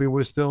as if it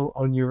was still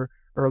on your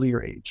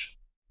earlier age.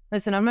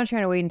 Listen, I'm not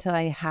trying to wait until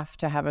I have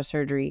to have a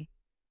surgery.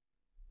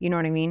 You know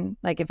what I mean?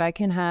 Like, if I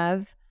can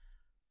have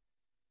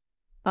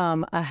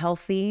a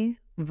healthy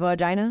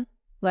vagina,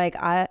 like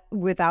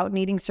without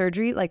needing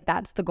surgery, like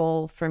that's the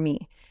goal for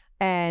me.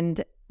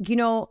 And, you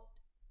know,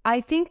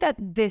 I think that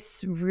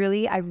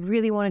I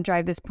really want to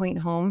drive this point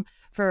home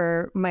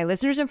for my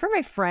listeners and for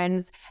my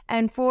friends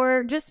and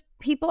for just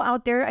people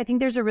out there. I think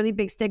there's a really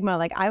big stigma.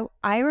 Like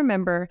I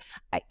remember,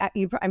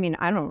 I mean,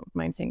 I don't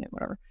mind saying it,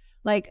 whatever.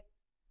 Like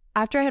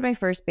after I had my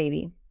first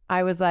baby,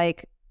 I was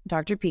like,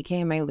 Dr. PK,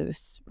 am I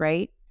loose?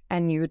 Right?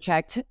 And you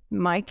checked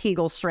my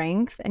Kegel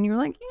strength and you were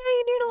like, yeah,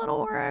 you need a little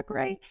work,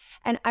 right?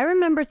 And I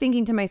remember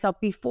thinking to myself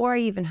before I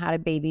even had a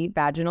baby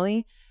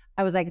vaginally,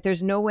 I was like,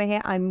 there's no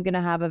way I'm going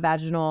to have a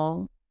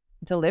vaginal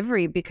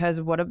delivery because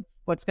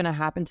what's going to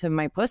happen to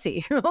my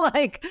pussy?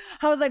 Like,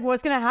 I was like,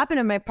 what's going to happen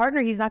to my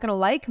partner? He's not going to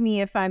like me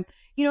if I'm,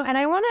 and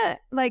I want to,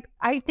 like,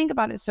 I think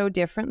about it so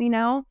differently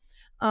now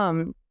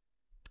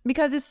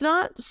because it's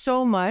not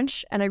so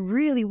much, and I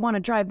really want to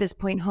drive this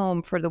point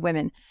home for the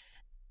women.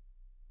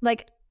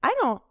 Like,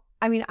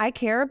 I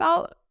care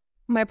about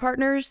my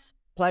partner's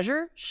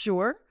pleasure,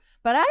 sure,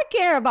 but I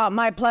care about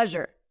my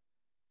pleasure.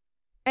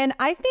 And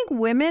I think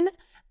women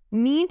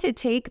need to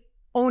take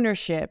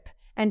ownership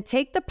and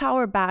take the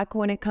power back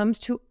when it comes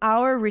to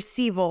our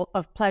receival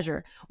of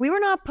pleasure. We were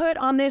not put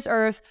on this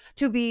earth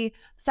to be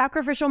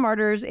sacrificial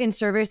martyrs in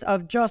service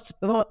of just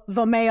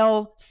the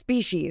male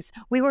species.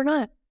 We were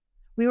not.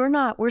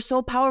 We're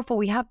so powerful.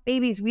 We have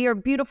babies. We are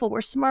beautiful.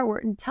 We're smart. We're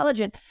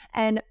intelligent.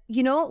 And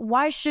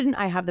why shouldn't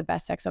I have the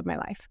best sex of my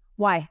life?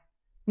 Why?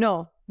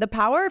 No, the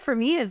power for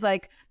me is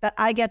like that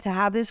I get to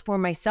have this for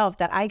myself,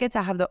 that I get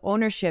to have the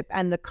ownership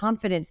and the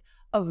confidence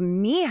of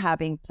me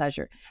having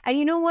pleasure. And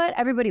you know what?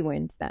 Everybody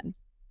wins then.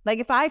 Like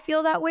if I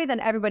feel that way, then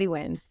everybody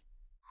wins.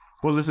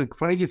 Well, listen,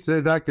 funny you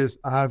said that because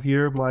I have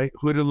here my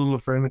hooded little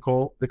friend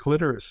called the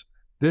clitoris.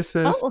 This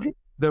is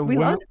we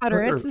love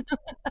clitoris.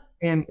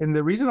 And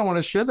the reason I want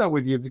to share that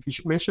with you is because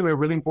you mentioned a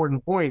really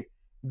important point.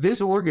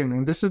 This organ,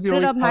 and this is the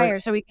only part, higher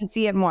so we can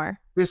see it more.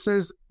 This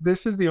is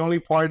the only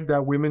part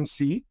that women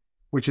see,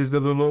 which is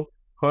the little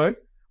hood.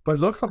 But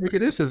look how big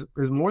it is.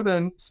 It's more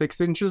than 6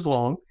 inches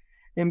long.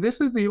 And this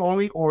is the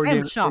only organ.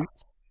 I'm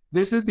shocked.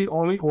 This is the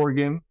only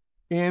organ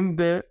in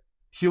the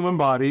human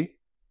body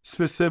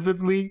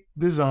specifically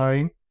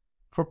designed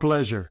for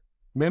pleasure.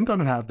 Men don't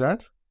have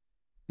that.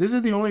 This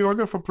is the only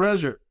organ for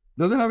pleasure.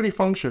 Doesn't have any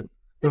function.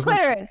 The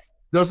clitoris.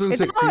 It's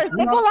ours. It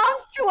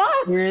belongs to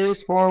us. It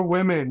is for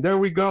women. There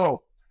we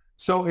go.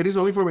 So it is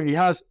only for women. It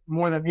has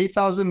more than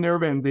 8,000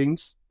 nerve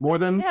endings.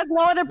 It has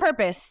no other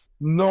purpose.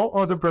 No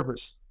other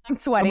purpose. I'm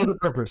sweating. No other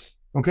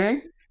purpose.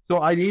 Okay.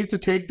 So I need to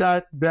take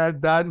that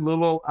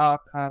little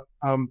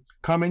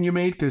comment you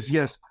made, because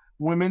yes,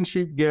 women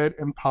should get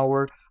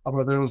empowered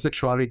about their own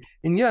sexuality.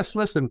 And yes,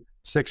 listen,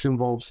 sex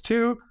involves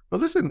two, but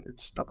listen,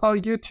 it's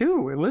about you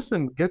too. And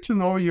listen, get to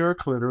know your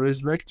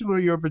clitoris, get to know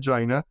your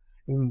vagina,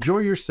 enjoy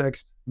your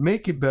sex,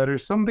 make it better.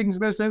 Something's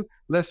missing.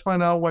 Let's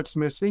find out what's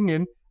missing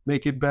and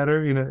make it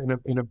better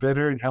in a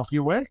better and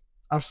healthier way.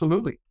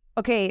 Absolutely.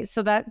 Okay,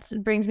 so that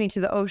brings me to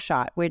the O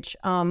shot, which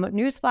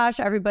newsflash,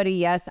 everybody,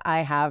 yes, I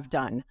have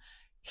done.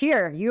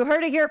 Here, you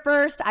heard it here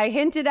first. I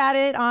hinted at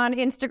it on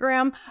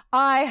Instagram.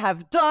 I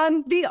have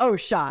done the O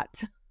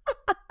shot,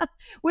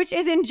 which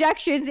is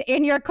injections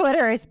in your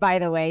clitoris, by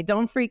the way.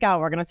 Don't freak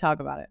out. We're going to talk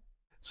about it.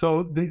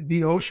 So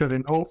the O shot,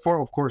 and O for,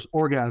 of course,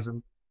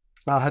 orgasm.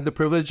 I had the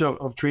privilege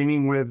of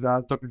training with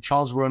Dr.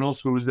 Charles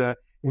Reynolds, who was the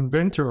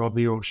inventor of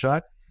the O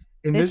shot.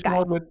 And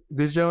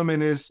this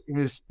gentleman is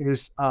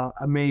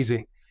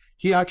amazing.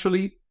 He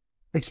actually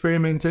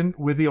experimented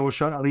with the O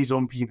shot on his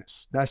own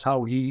penis. That's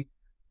how he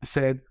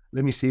said,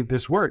 let me see if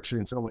this works.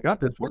 And so, oh my God,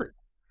 this worked.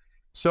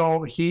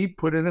 So he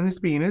put it on his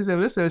penis.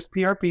 And this is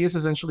PRP is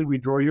essentially we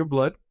draw your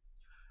blood,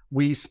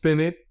 we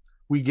spin it,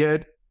 we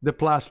get the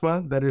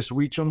plasma that is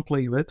rich on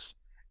platelets.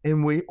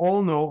 And we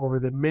all know over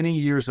the many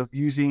years of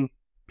using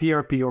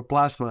PRP or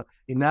plasma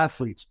in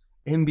athletes,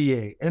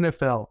 NBA,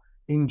 NFL,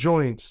 in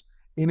joints,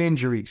 in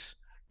injuries,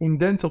 in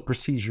dental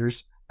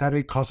procedures, that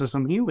it causes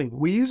some healing.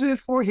 We use it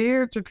for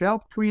hair to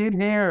help create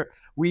hair.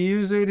 We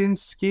use it in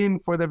skin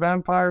for the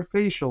vampire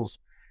facials.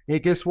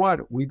 And guess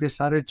what? We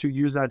decided to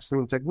use that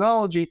same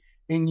technology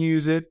and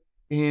use it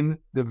in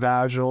the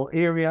vaginal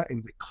area,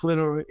 in the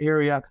clitoral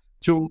area,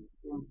 to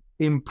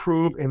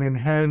improve and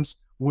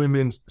enhance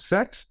women's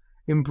sex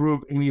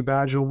improve any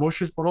vaginal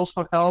motions, but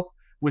also help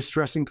with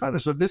stress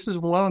incontinence. So this is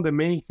one of the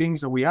many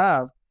things that we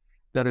have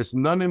that is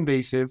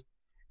non-invasive,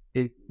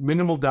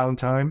 minimal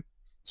downtime.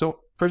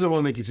 So first of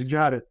all, Nikki, since you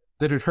had it,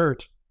 did it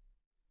hurt?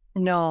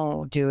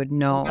 No, dude,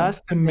 no.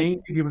 That's the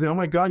main thing. People say, oh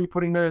my God, you're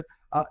putting an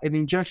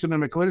injection in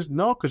my clitoris.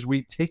 No, because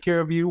we take care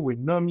of you, we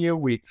numb you,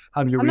 we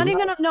have you. I'm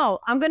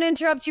going to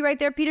interrupt you right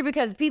there, Peter,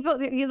 because people,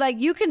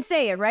 you can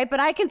say it, right? But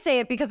I can say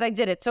it because I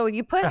did it. So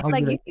you put,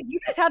 you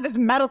guys have this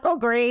medical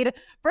grade.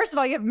 First of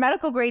all, you have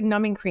medical grade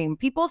numbing cream.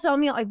 People tell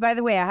me, like, by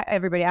the way,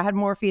 everybody, I had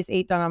Morpheus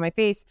 8 done on my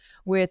face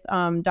with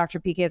Dr.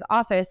 PK's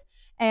office.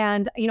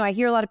 And, I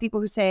hear a lot of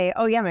people who say,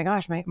 oh yeah, my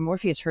gosh, my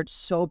Morpheus hurts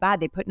so bad.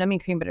 They put numbing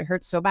cream, but it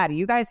hurts so bad.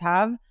 You guys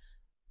have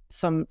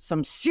some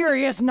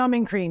serious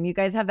numbing cream. You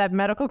guys have that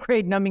medical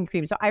grade numbing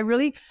cream. So I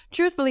really,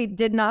 truthfully,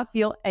 did not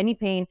feel any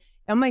pain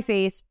on my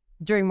face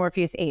during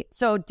Morpheus 8.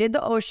 So did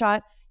the O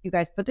shot. You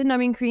guys put the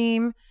numbing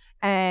cream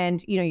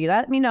and, you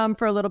let me numb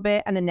for a little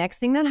bit. And the next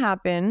thing that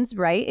happens,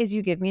 right, is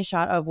you give me a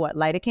shot of what?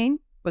 Lidocaine?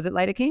 Was it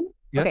lidocaine?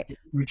 Yeah, okay.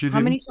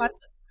 How many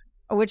shots?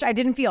 Which I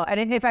didn't feel.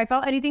 And if I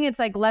felt anything, it's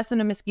like less than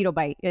a mosquito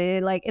bite.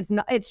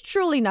 It's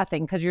truly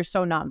nothing because you're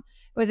so numb.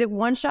 Was it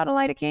one shot of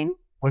lidocaine?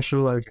 One shot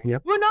of lidocaine,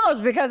 yep. Who knows?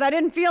 Because I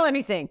didn't feel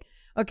anything.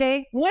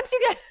 Okay. Once you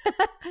get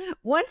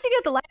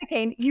the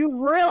lidocaine,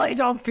 you really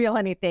don't feel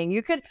anything.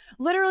 You could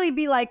literally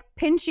be like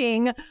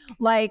pinching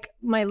like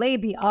my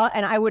labia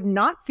and I would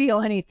not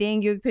feel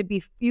anything. You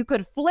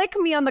could flick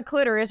me on the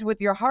clitoris with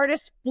your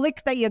hardest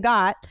flick that you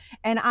got.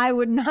 And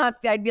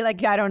I'd be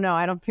like, yeah, I don't know.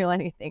 I don't feel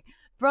anything.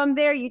 From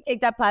there, you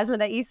take that plasma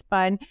that you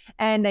spun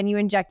and then you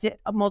inject it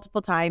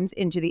multiple times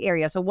into the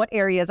area. So what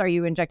areas are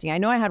you injecting? I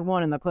know I had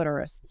one in the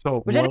clitoris,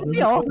 which I didn't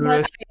feel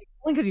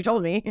because you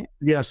told me.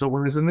 Yeah, so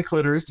one is in the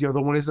clitoris. The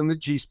other one is in the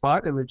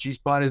G-spot. And the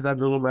G-spot is that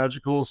little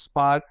magical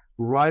spot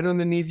right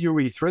underneath the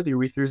urethra. The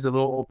urethra is the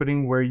little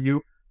opening where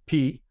you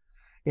pee.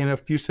 And a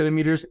few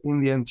centimeters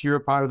in the anterior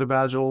part of the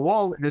vaginal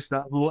wall is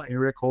that little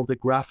area called the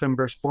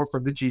Grafenberg fork or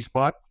the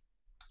G-spot,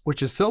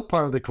 which is still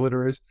part of the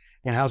clitoris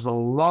and has a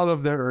lot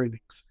of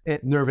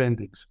nerve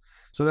endings.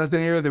 So that's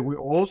an area that we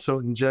also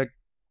inject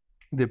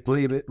the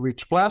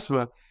platelet-rich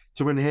plasma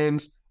to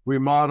enhance,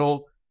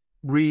 remodel,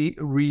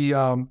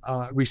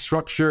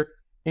 restructure,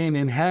 and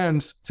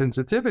enhance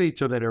sensitivity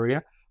to that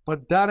area.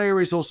 But that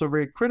area is also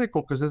very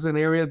critical because it's an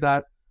area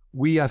that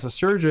we, as a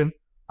surgeon,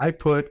 I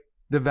put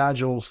the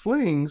vaginal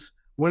slings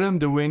when I'm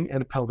doing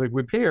a pelvic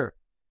repair.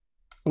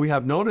 We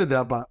have noted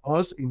that by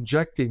us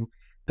injecting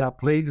that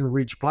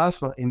platelet-rich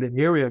plasma in the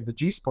area of the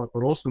G-spot,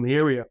 but also in the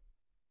area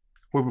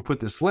where we put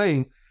the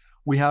sling,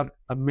 we have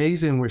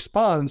amazing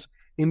response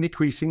in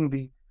decreasing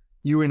the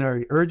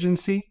urinary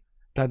urgency,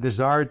 that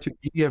desire to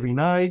pee every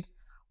night,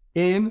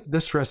 and the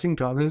stress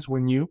incontinence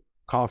when you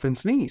cough and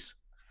sneeze.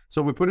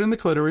 So we put it in the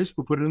clitoris,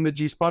 we put it in the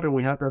G-spot, and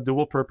we have that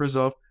dual purpose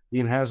of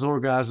the enhanced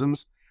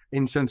orgasms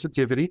and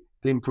sensitivity,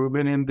 the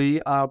improvement in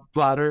the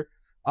bladder,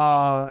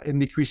 and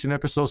decreasing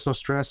episodes of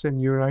stress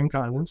and urinary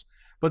incontinence.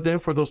 But then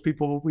for those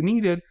people we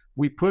needed,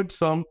 we put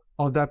some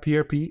of that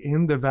PRP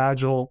in the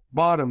vaginal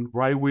bottom,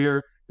 right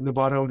where in the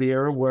bottom of the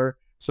area where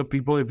some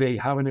people, if they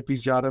have an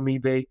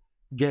episiotomy, they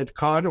get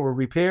cut or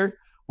repaired.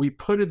 We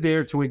put it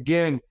there to,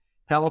 again,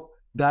 help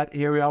that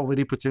area with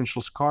a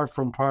potential scar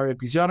from prior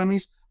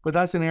episiotomies. But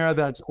that's an area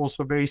that's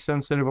also very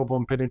sensitive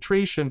upon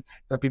penetration,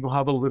 that people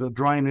have a little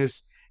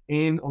dryness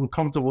and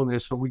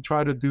uncomfortableness. So we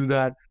try to do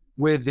that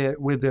with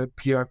the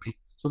PRP.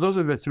 So those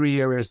are the three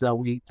areas that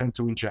we tend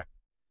to inject.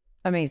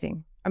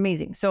 Amazing.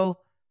 So,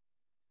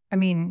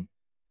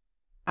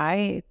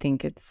 I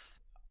think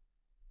it's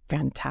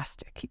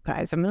fantastic, you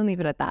guys. I'm going to leave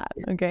it at that.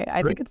 Okay.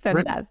 I think it's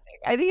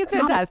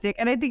fantastic.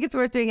 And I think it's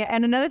worth doing it.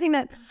 And another thing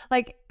that,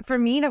 like, for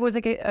me, that was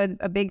like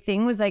a big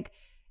thing was like,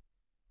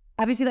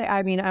 obviously, like,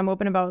 I'm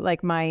open about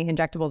like my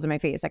injectables in my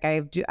face. Like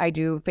I do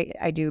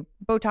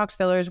Botox,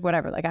 fillers,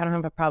 whatever. Like I don't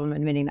have a problem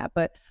admitting that.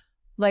 But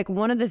like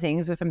one of the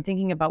things, if I'm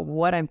thinking about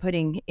what I'm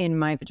putting in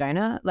my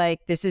vagina,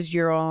 like this is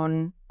your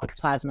own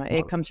plasma.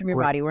 It comes from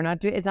your body.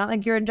 It's not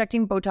like you're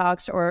injecting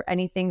Botox or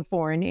anything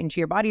foreign into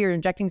your body. You're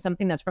injecting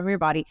something that's from your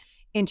body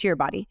into your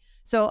body.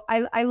 So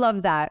I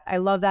love that.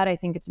 I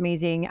think it's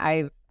amazing.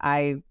 I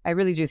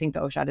really do think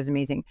the O-shot is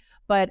amazing.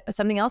 But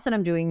something else that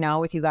I'm doing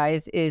now with you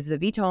guys is the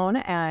V-tone.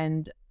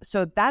 And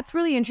so that's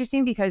really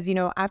interesting because,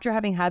 after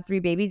having had 3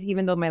 babies,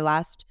 even though my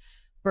last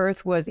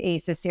birth was a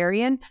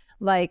cesarean,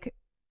 like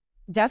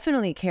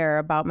definitely care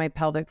about my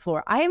pelvic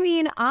floor. I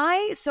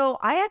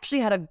actually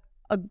had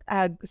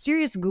a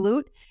serious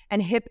glute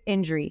and hip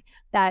injury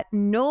that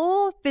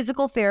no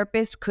physical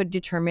therapist could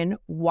determine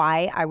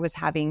why I was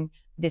having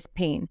this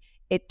pain.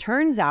 It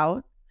turns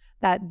out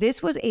that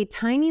this was a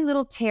tiny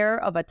little tear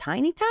of a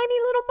tiny, tiny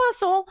little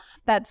muscle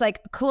that's like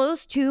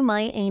close to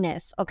my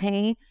anus.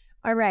 Okay.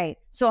 All right.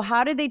 So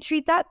how did they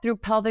treat that? Through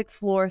pelvic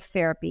floor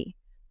therapy.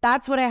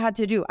 That's what I had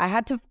to do. I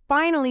had to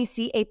finally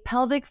see a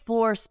pelvic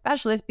floor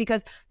specialist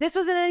because this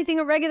wasn't anything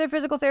a regular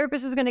physical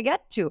therapist was going to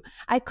get to.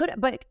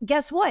 But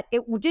guess what?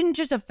 It didn't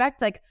just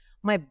affect like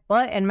my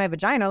butt and my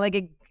vagina.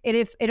 Like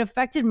it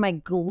affected my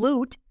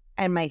glute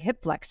and my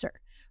hip flexor,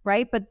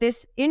 right? But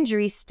this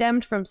injury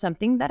stemmed from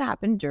something that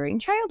happened during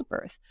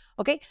childbirth.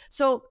 Okay.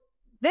 So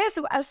this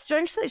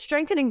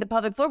strengthening the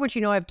pelvic floor, which,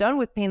 I've done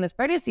with painless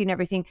pregnancy and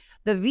everything.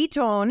 The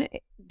V-tone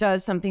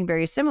does something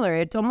very similar.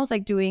 It's almost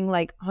like doing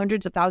like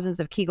hundreds of thousands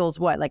of Kegels,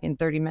 like in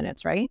 30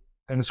 minutes, right?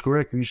 And it's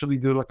correct. We usually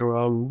do like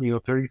around,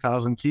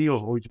 30,000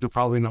 Kegels, or we do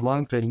probably in a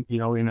month and,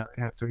 in a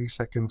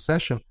 30-second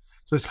session.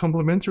 So it's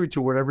complementary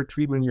to whatever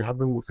treatment you're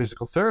having with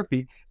physical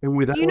therapy. And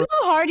with that, do you know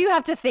how hard you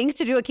have to think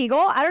to do a Kegel?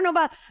 I don't know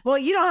about,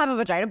 you don't have a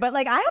vagina, but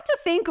like I have to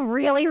think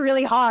really,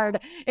 really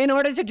hard in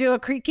order to do a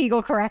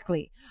Kegel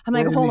correctly. I'm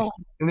like, hold on.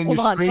 And then you're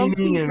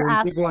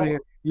straining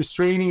you're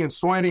straining and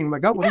sweating. I'm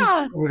like, what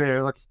are you over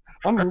there? Like,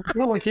 I'm like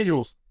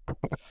Kegels.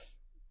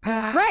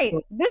 Right.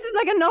 This is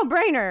like a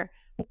no-brainer.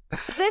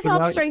 So this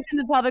helps strengthen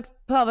the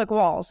pelvic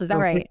walls. Is that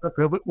right? The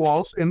pelvic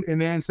walls. And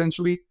then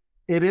essentially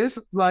it is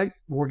like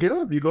work it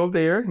up. You go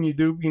there and you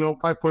do,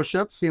 5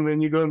 push-ups, and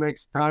then you go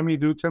next time you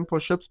do 10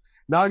 push-ups.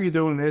 Now you're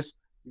doing this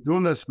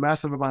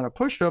massive amount of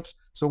push-ups.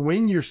 So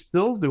when you're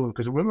still doing,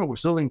 because women will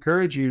still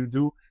encourage you to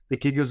do the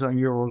Kegels on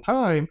your own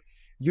time,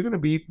 you're going to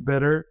be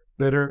better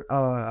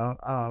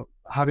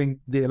having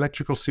the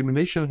electrical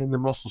stimulation and the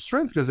muscle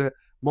strength because the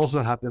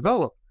muscles have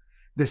developed.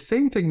 The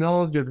same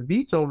technology of the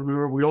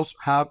V-tone we also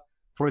have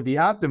for the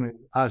abdomen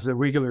as a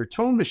regular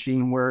tone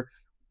machine, where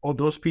all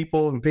those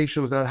people and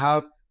patients that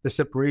have the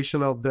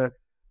separation of the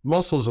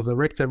muscles, of the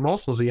rectus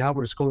muscles, you have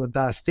what's called a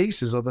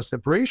diastasis of the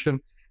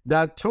separation,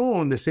 that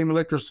tone, the same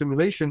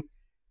electrostimulation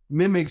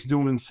mimics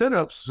doing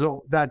sit-ups.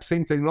 So that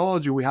same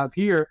technology we have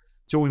here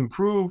to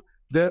improve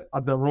the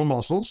abdominal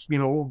muscles,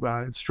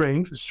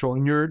 strength,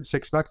 showing your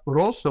six-pack,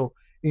 but also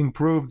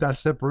improve that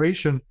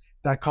separation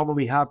that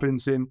commonly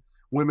happens in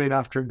women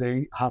after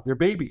they have their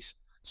babies.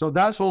 So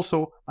that's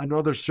also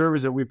another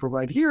service that we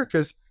provide here,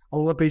 because a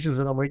lot of patients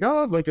that, oh my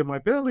God, look at my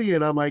belly,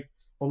 and I'm like,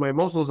 well, my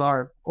muscles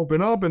are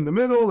open up in the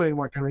middle, and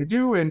what can I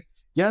do? And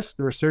yes,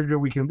 there's surgery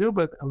we can do,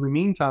 but in the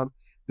meantime,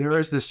 there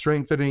is this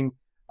strengthening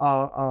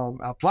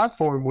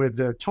platform with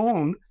the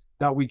tone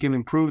that we can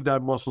improve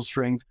that muscle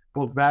strength,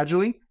 both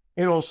vaginally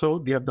and also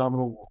the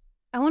abdominal wall.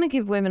 I want to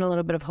give women a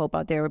little bit of hope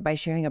out there by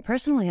sharing a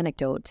personal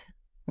anecdote.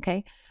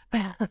 Okay.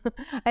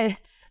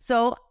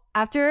 So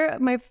after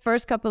my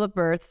first couple of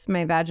births,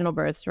 my vaginal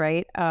births,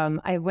 right?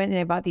 I went and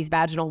I bought these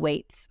vaginal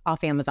weights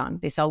off Amazon.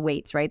 They sell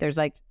weights, right? There's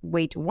like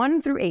weight 1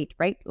 through 8,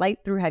 right? Light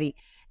through heavy.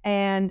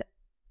 And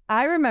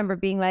I remember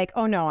being like,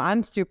 oh no,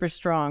 I'm super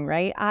strong,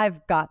 right?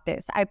 I've got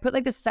this. I put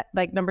like this,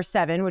 like number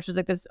 7, which was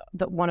like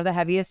one of the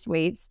heaviest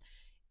weights.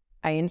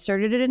 I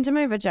inserted it into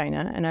my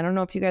vagina, and I don't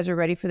know if you guys are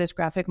ready for this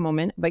graphic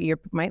moment, but you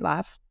might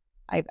laugh.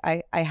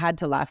 I had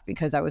to laugh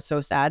because I was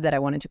so sad that I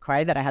wanted to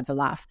cry that I had to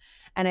laugh.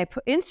 And I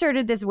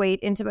inserted this weight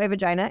into my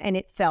vagina, and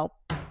it fell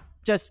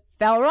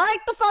right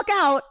the fuck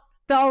out.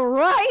 Fell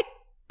right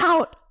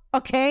out.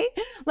 Okay.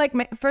 Like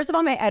first of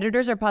all, my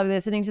editors are probably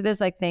listening to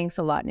this. Like, thanks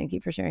a lot, Nikki,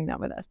 for sharing that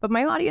with us. But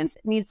my audience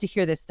needs to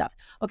hear this stuff.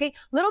 Okay.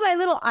 Little by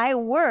little, I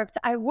worked.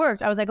 I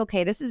was like,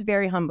 okay, this is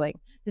very humbling.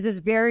 This is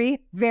very,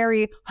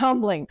 very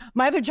humbling.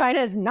 My vagina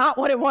is not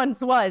what it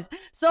once was.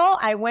 So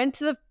I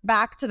went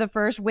back to the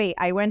first weight.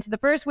 I went to the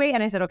first weight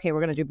and I said, okay,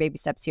 we're going to do baby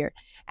steps here.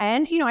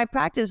 And, I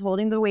practiced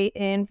holding the weight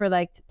in for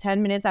like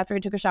 10 minutes after I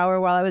took a shower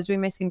while I was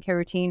doing my skincare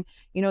routine.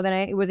 Then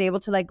I was able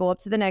to like go up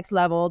to the next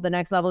level, and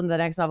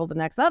the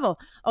next level.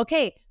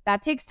 Okay,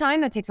 that takes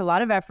time. That takes a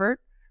lot of effort,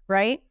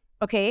 right?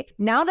 Okay,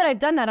 now that I've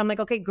done that, I'm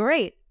like, okay,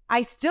 great.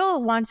 I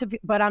still want to,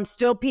 but I'm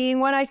still peeing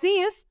when I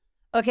sneeze.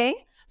 Okay,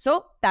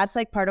 so that's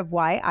like part of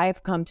why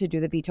I've come to do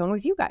the V-tone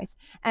with you guys.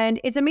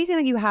 And it's amazing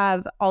that you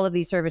have all of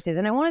these services.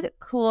 And I wanted to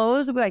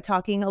close by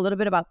talking a little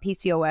bit about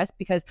PCOS,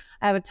 because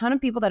I have a ton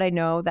of people that I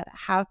know that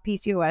have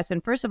PCOS.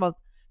 And first of all,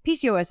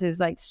 PCOS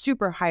is like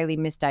super highly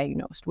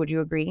misdiagnosed. Would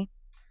you agree?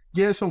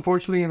 Yes,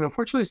 unfortunately,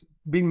 it's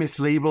being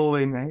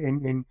mislabeled,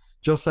 and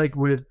just like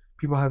with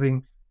people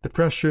having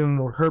depression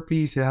or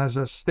herpes, it has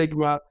a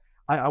stigma.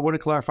 I want to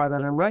clarify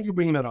that. I'm glad you're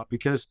bringing that up,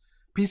 because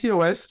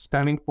PCOS,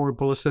 standing for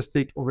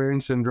polycystic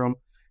ovarian syndrome,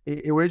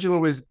 it originally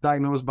was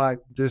diagnosed by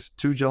this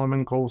 2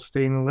 gentlemen called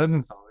Stein and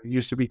Leventhal. It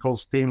used to be called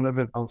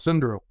Stein-Leventhal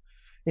syndrome.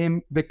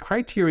 And the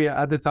criteria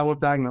at the time of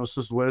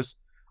diagnosis was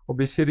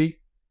obesity,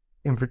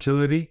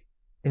 infertility,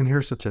 and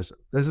hirsutism.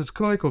 This is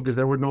clinical because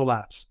there were no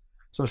labs.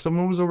 So if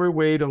someone was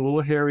overweight, a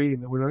little hairy,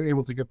 and they were not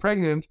able to get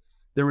pregnant,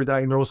 they were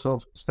diagnosed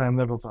of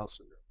Stein-Leventhal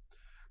syndrome.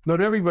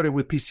 Not everybody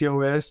with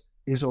PCOS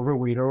is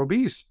overweight or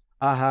obese.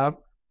 I have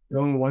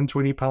young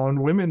 120-pound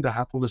women that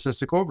have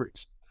polycystic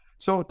ovaries.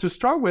 So to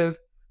start with,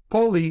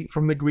 poly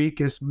from the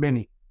Greek is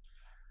many.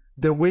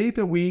 The way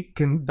that we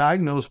can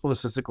diagnose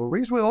polycystic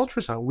ovaries with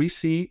ultrasound, we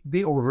see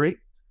the ovary,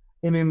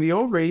 and in the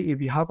ovary,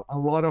 if you have a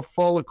lot of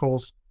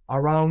follicles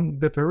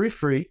around the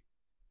periphery,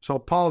 so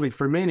poly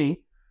for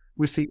many,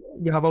 we see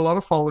you have a lot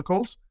of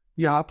follicles,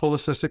 you have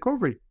polycystic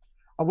ovary.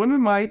 A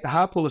woman might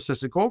have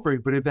polycystic ovary,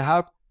 but if they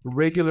have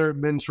regular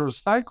menstrual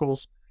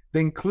cycles,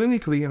 then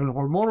clinically and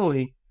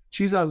hormonally,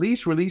 she's at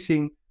least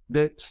releasing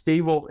the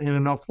stable and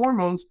enough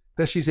hormones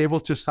that she's able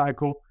to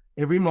cycle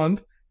every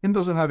month and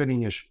doesn't have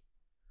any issue.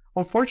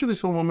 Unfortunately,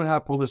 some women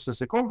have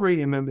polycystic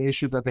ovary, and then the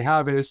issue that they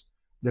have is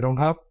they don't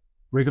have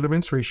regular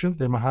menstruation.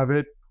 They might have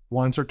it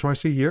once or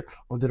twice a year,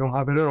 or they don't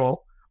have it at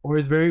all, or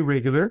it's very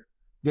regular.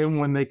 Then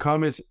when they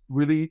come, it's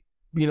really,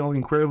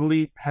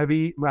 incredibly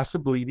heavy,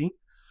 massive bleeding.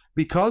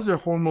 Because their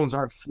hormones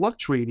are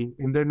fluctuating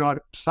and they're not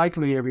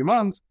cycling every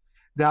month,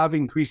 they have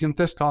increasing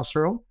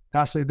testosterone.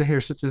 That's like the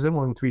hirsutism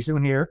or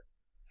increasing hair.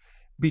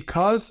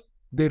 Because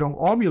they don't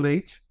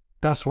ovulate,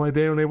 that's why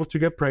they're unable to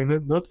get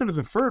pregnant. Not that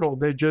they're fertile,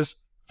 they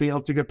just fail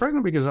to get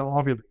pregnant because they don't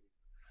ovulate.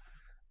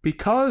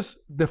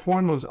 Because the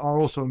hormones are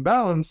also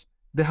imbalanced,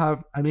 they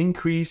have an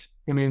increase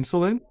in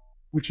insulin,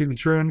 which in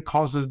turn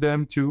causes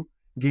them to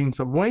gain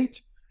some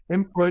weight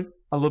and put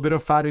a little bit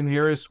of fat in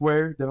areas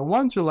where they don't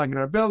want to, like in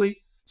our belly.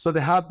 So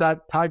they have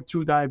that type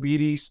 2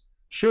 diabetes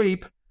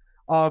shape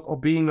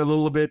of being a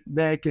little bit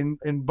neck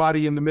and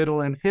body in the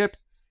middle and hip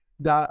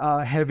that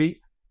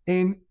heavy.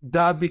 And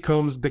that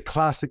becomes the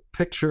classic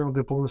picture of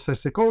the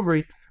polycystic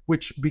ovary,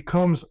 which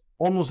becomes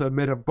almost a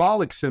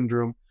metabolic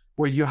syndrome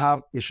where you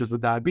have issues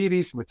with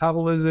diabetes,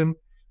 metabolism,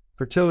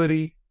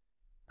 fertility,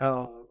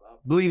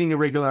 bleeding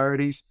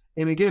irregularities.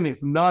 And again,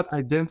 if not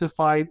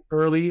identified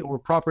early or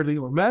properly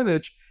or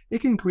managed, it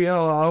can create a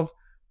lot of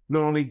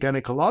not only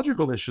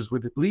gynecological issues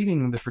with the bleeding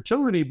and the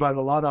fertility, but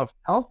a lot of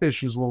health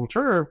issues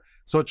long-term,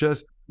 such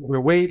as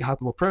overweight, high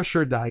blood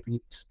pressure,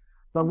 diabetes.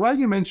 So I'm glad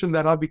you mentioned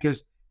that up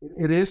because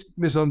it is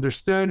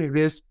misunderstood. It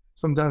is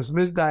sometimes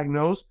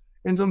misdiagnosed,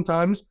 and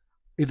sometimes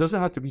it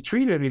doesn't have to be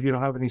treated if you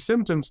don't have any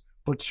symptoms,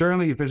 but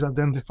certainly if it's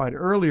identified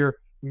earlier,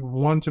 we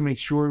want to make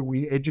sure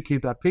we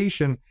educate that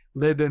patient,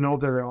 let them know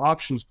there are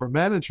options for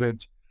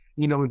management,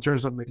 in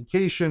terms of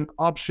medication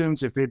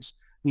options, if it's,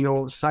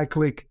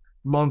 cyclic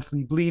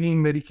monthly bleeding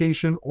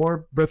medication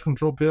or birth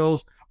control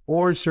pills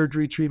or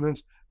surgery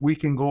treatments. We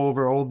can go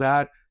over all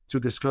that to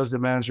discuss the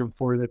management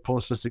for the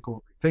polycystic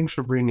ovary. Thanks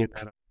for bringing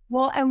that up.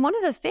 Well, and one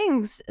of the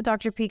things,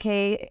 Dr.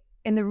 PK,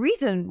 and the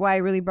reason why I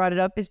really brought it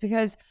up is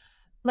because,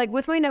 like,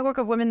 with my network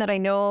of women that I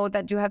know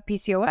that do have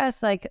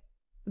PCOS, like,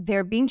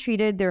 they're being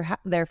treated,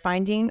 they're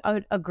finding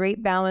a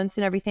great balance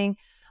and everything.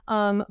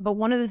 But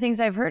one of the things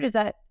I've heard is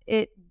that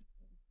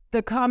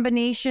the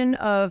combination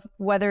of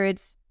whether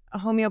it's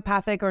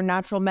homeopathic or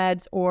natural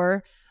meds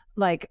or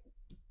like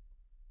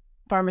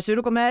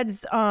pharmaceutical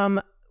meds,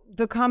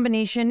 the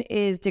combination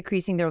is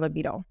decreasing their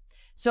libido.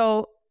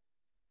 So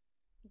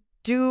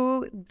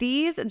does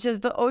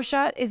the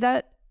OSHAT, is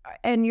that,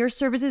 and your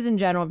services in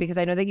general, because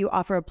I know that you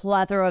offer a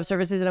plethora of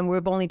services and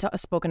we've only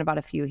spoken about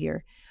a few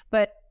here,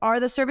 but are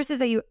the services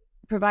that you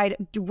provide,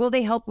 will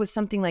they help with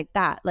something like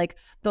that, like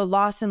the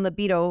loss in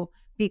libido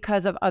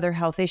because of other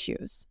health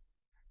issues?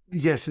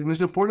 Yes, and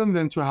it's important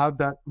then to have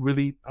that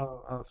really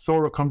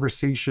thorough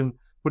conversation,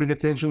 putting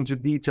attention to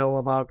detail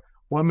about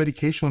what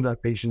medication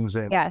that patient is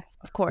in. Yes,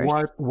 of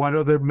course. What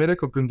other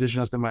medical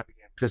conditions they might be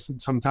in. Because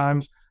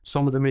sometimes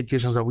some of the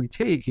medications that we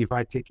take, if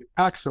I take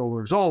Paxil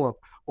or Zoloft,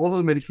 all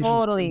the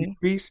medications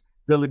increase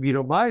the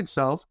libido by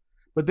itself.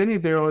 But then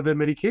if there are other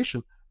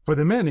medication for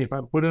the men, if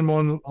I put them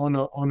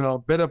on a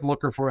beta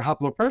blocker for high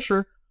blood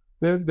pressure,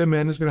 the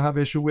man is going to have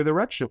issue with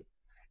erection.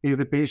 If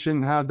the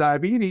patient has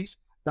diabetes,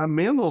 that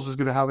male also is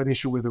going to have an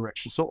issue with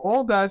erection. So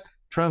all that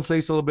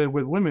translates a little bit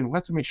with women. We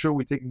have to make sure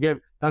we take, again,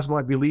 that's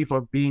my belief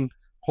of being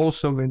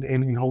wholesome and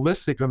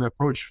holistic on the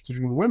approach to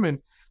treating women,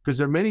 because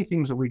there are many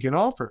things that we can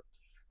offer.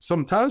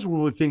 Sometimes we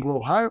would think,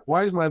 well,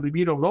 why is my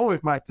libido low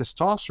if my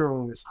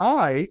testosterone is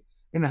high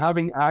and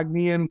having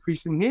acne and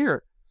increasing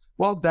hair?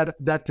 Well, that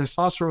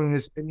testosterone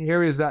is in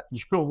areas that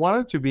you don't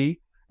want it to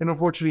be, and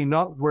unfortunately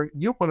not where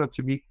you want it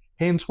to be.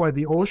 Hence why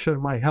the OSHA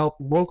might help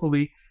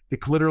locally, the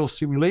clitoral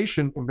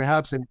stimulation, and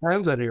perhaps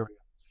enhance that area.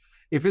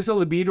 If it's a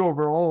libido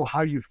overall, how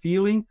are you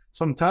feeling?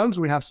 Sometimes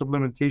we have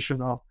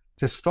supplementation of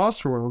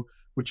testosterone,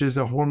 which is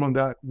a hormone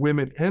that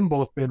women and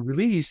both men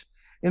release.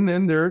 And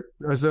then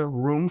there's a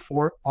room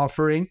for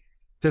offering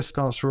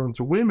testosterone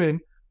to women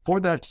for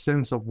that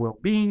sense of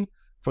well-being,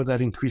 for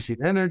that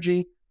increasing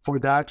energy, for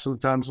that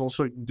sometimes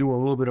also do a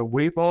little bit of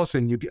weight loss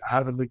and you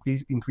have an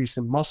increase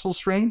in muscle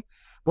strength,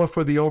 but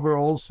for the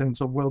overall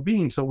sense of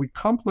well-being. So we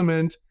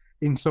complement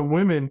in some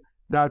women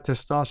that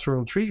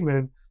testosterone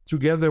treatment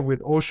together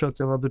with OSHA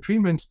and other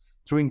treatments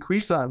to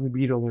increase that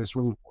libido, and it's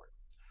really important.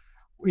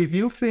 If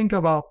you think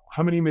about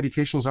how many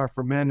medications are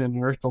for men and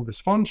erectile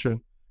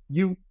dysfunction,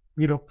 you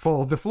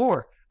fall off the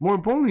floor. More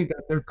importantly,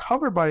 that they're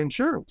covered by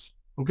insurance.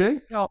 Okay,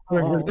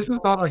 this is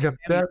not like a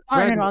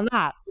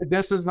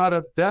This is not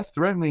a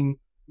death-threatening,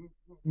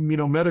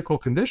 medical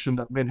condition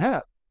that men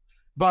have.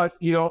 But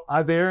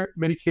are there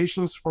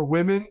medications for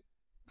women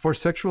for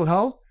sexual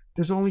health?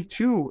 There's only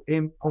 2,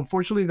 and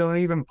unfortunately, they're not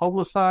even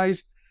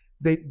publicized.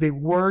 They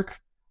work,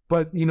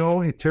 but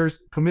it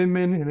tears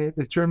commitment and it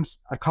determines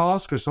a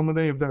cost, because some of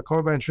them, if they're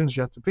covered by insurance,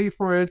 you have to pay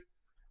for it.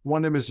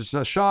 One of them is just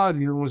a shot,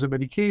 the other one is a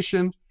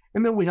medication,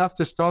 and then we have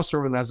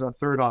testosterone as a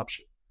third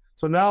option.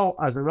 So now,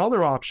 as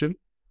another option,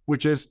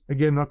 which is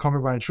again not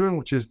covered by insurance,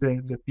 which is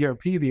the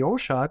PRP, the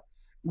OSHA,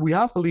 we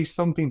have at least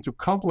something to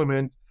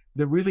complement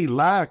the really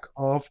lack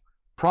of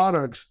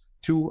products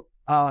to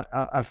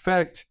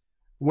affect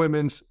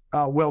women's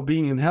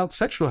well-being and health,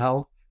 sexual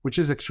health, which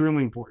is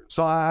extremely important.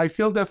 So I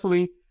feel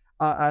definitely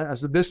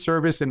as this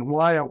service, and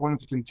why I wanted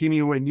to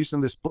continue and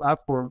using this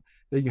platform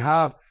that you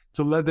have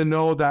to let them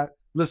know that,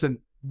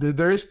 listen,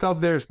 there is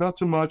stuff there. It's not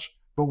too much,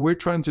 but we're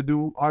trying to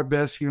do our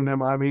best here in the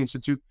Miami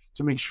Institute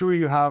to make sure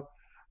you have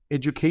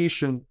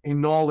education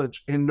and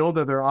knowledge and know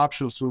that there are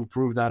options to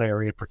improve that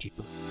area in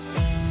particular.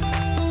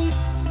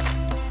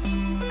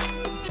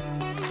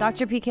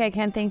 Dr. PK, I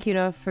can't thank you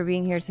enough for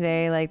being here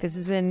today. Like, this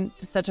has been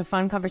such a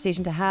fun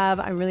conversation to have.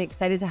 I'm really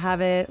excited to have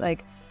it.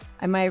 Like,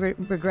 I might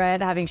regret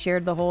having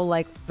shared the whole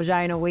like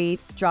vagina weight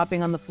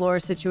dropping on the floor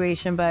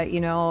situation, but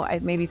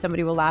maybe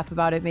somebody will laugh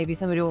about it. Maybe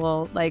somebody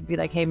will like be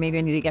like, hey, maybe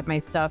I need to get my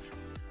stuff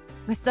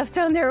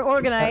down there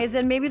organized,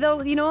 and maybe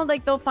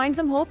they'll find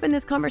some hope in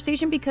this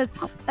conversation, because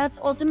that's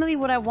ultimately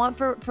what I want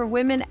for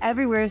women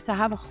everywhere, is to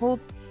have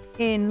hope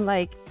in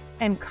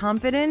and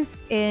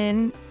confidence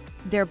in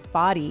their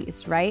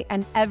bodies, right?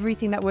 And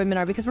everything that women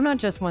are, because we're not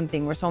just one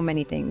thing, we're so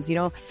many things.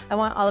 I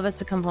want all of us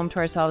to come home to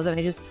ourselves, and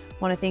I just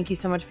want to thank you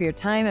so much for your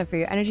time and for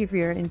your energy, for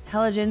your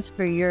intelligence,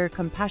 for your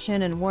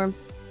compassion and warmth,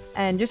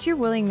 and just your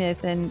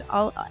willingness and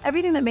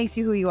everything that makes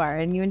you who you are,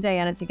 and you and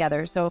Diana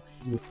together. So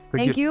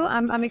thank you.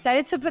 I'm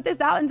excited to put this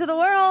out into the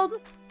world.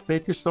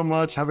 Thank you so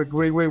much. Have a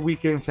great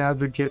weekend,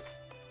 Advocate.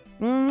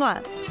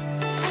 Mwah.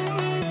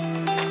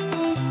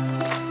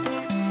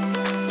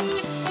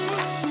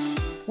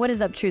 What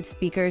is up, Truth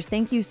Speakers?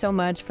 Thank you so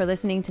much for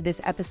listening to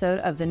this episode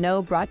of The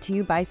Know, brought to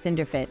you by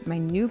Cinderfit, my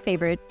new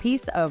favorite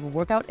piece of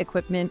workout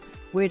equipment,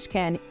 which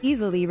can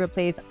easily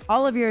replace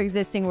all of your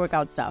existing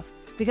workout stuff,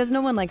 because no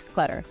one likes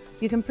clutter.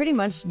 You can pretty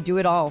much do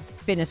it all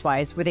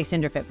fitness-wise with a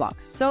Cinderfit block.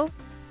 So,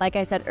 like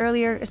I said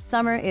earlier,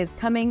 summer is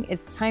coming.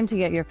 It's time to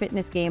get your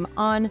fitness game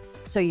on,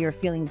 so you're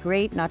feeling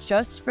great, not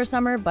just for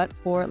summer, but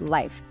for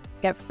life.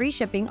 Get free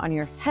shipping on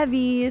your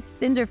heavy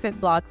Cinderfit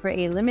block for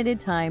a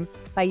limited time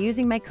by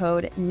using my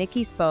code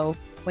NikkiSpo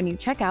when you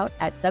check out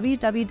at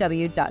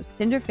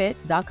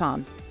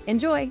www.cinderfit.com.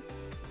 Enjoy!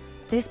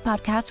 This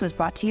podcast was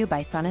brought to you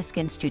by Sana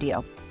Skin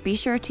Studio. Be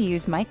sure to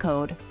use my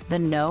code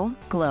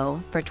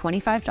TheKnowGlow for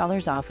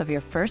 $25 off of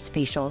your first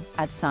facial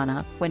at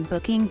Sana when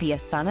booking via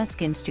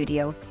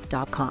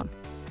sanaskinstudio.com.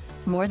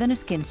 More than a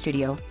skin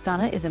studio,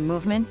 Sana is a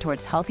movement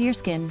towards healthier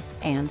skin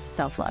and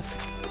self-love.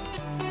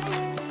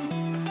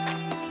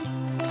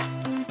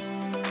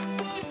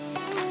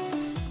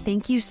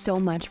 Thank you so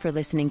much for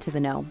listening to The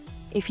Know.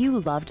 If you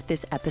loved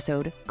this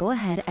episode, go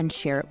ahead and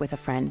share it with a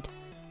friend.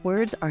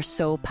 Words are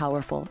so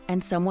powerful,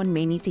 and someone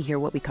may need to hear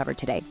what we covered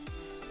today.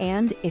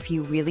 And if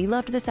you really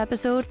loved this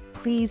episode,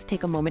 please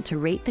take a moment to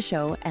rate the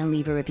show and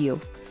leave a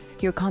review.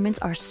 Your comments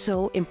are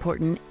so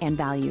important and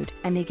valued,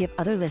 and they give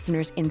other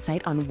listeners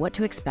insight on what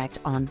to expect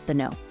on The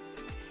Know.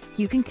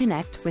 You can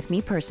connect with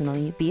me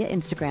personally via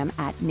Instagram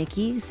at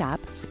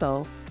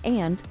NikkiSapSpo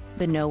and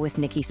The Know with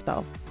Nikki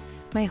Spo.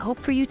 My hope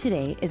for you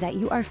today is that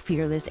you are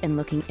fearless in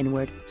looking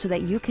inward, so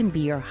that you can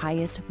be your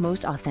highest,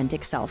 most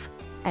authentic self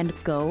and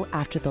go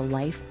after the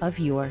life of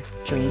your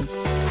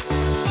dreams.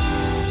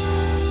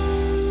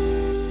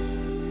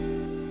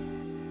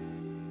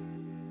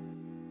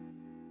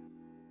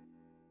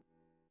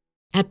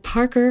 At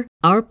Parker,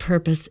 our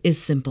purpose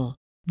is simple.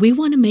 We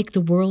want to make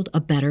the world a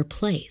better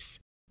place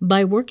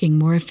by working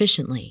more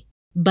efficiently,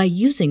 by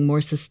using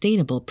more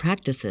sustainable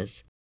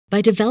practices, by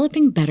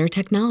developing better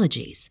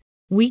technologies.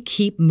 We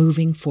keep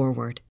moving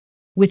forward.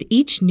 With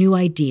each new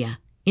idea,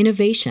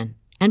 innovation,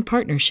 and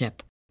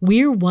partnership,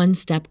 we're one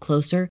step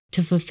closer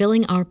to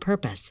fulfilling our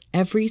purpose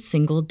every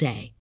single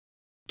day.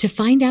 To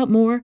find out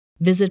more,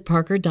 visit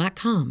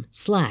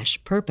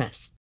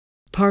parker.com/purpose.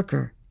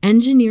 Parker,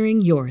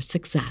 engineering your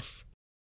success.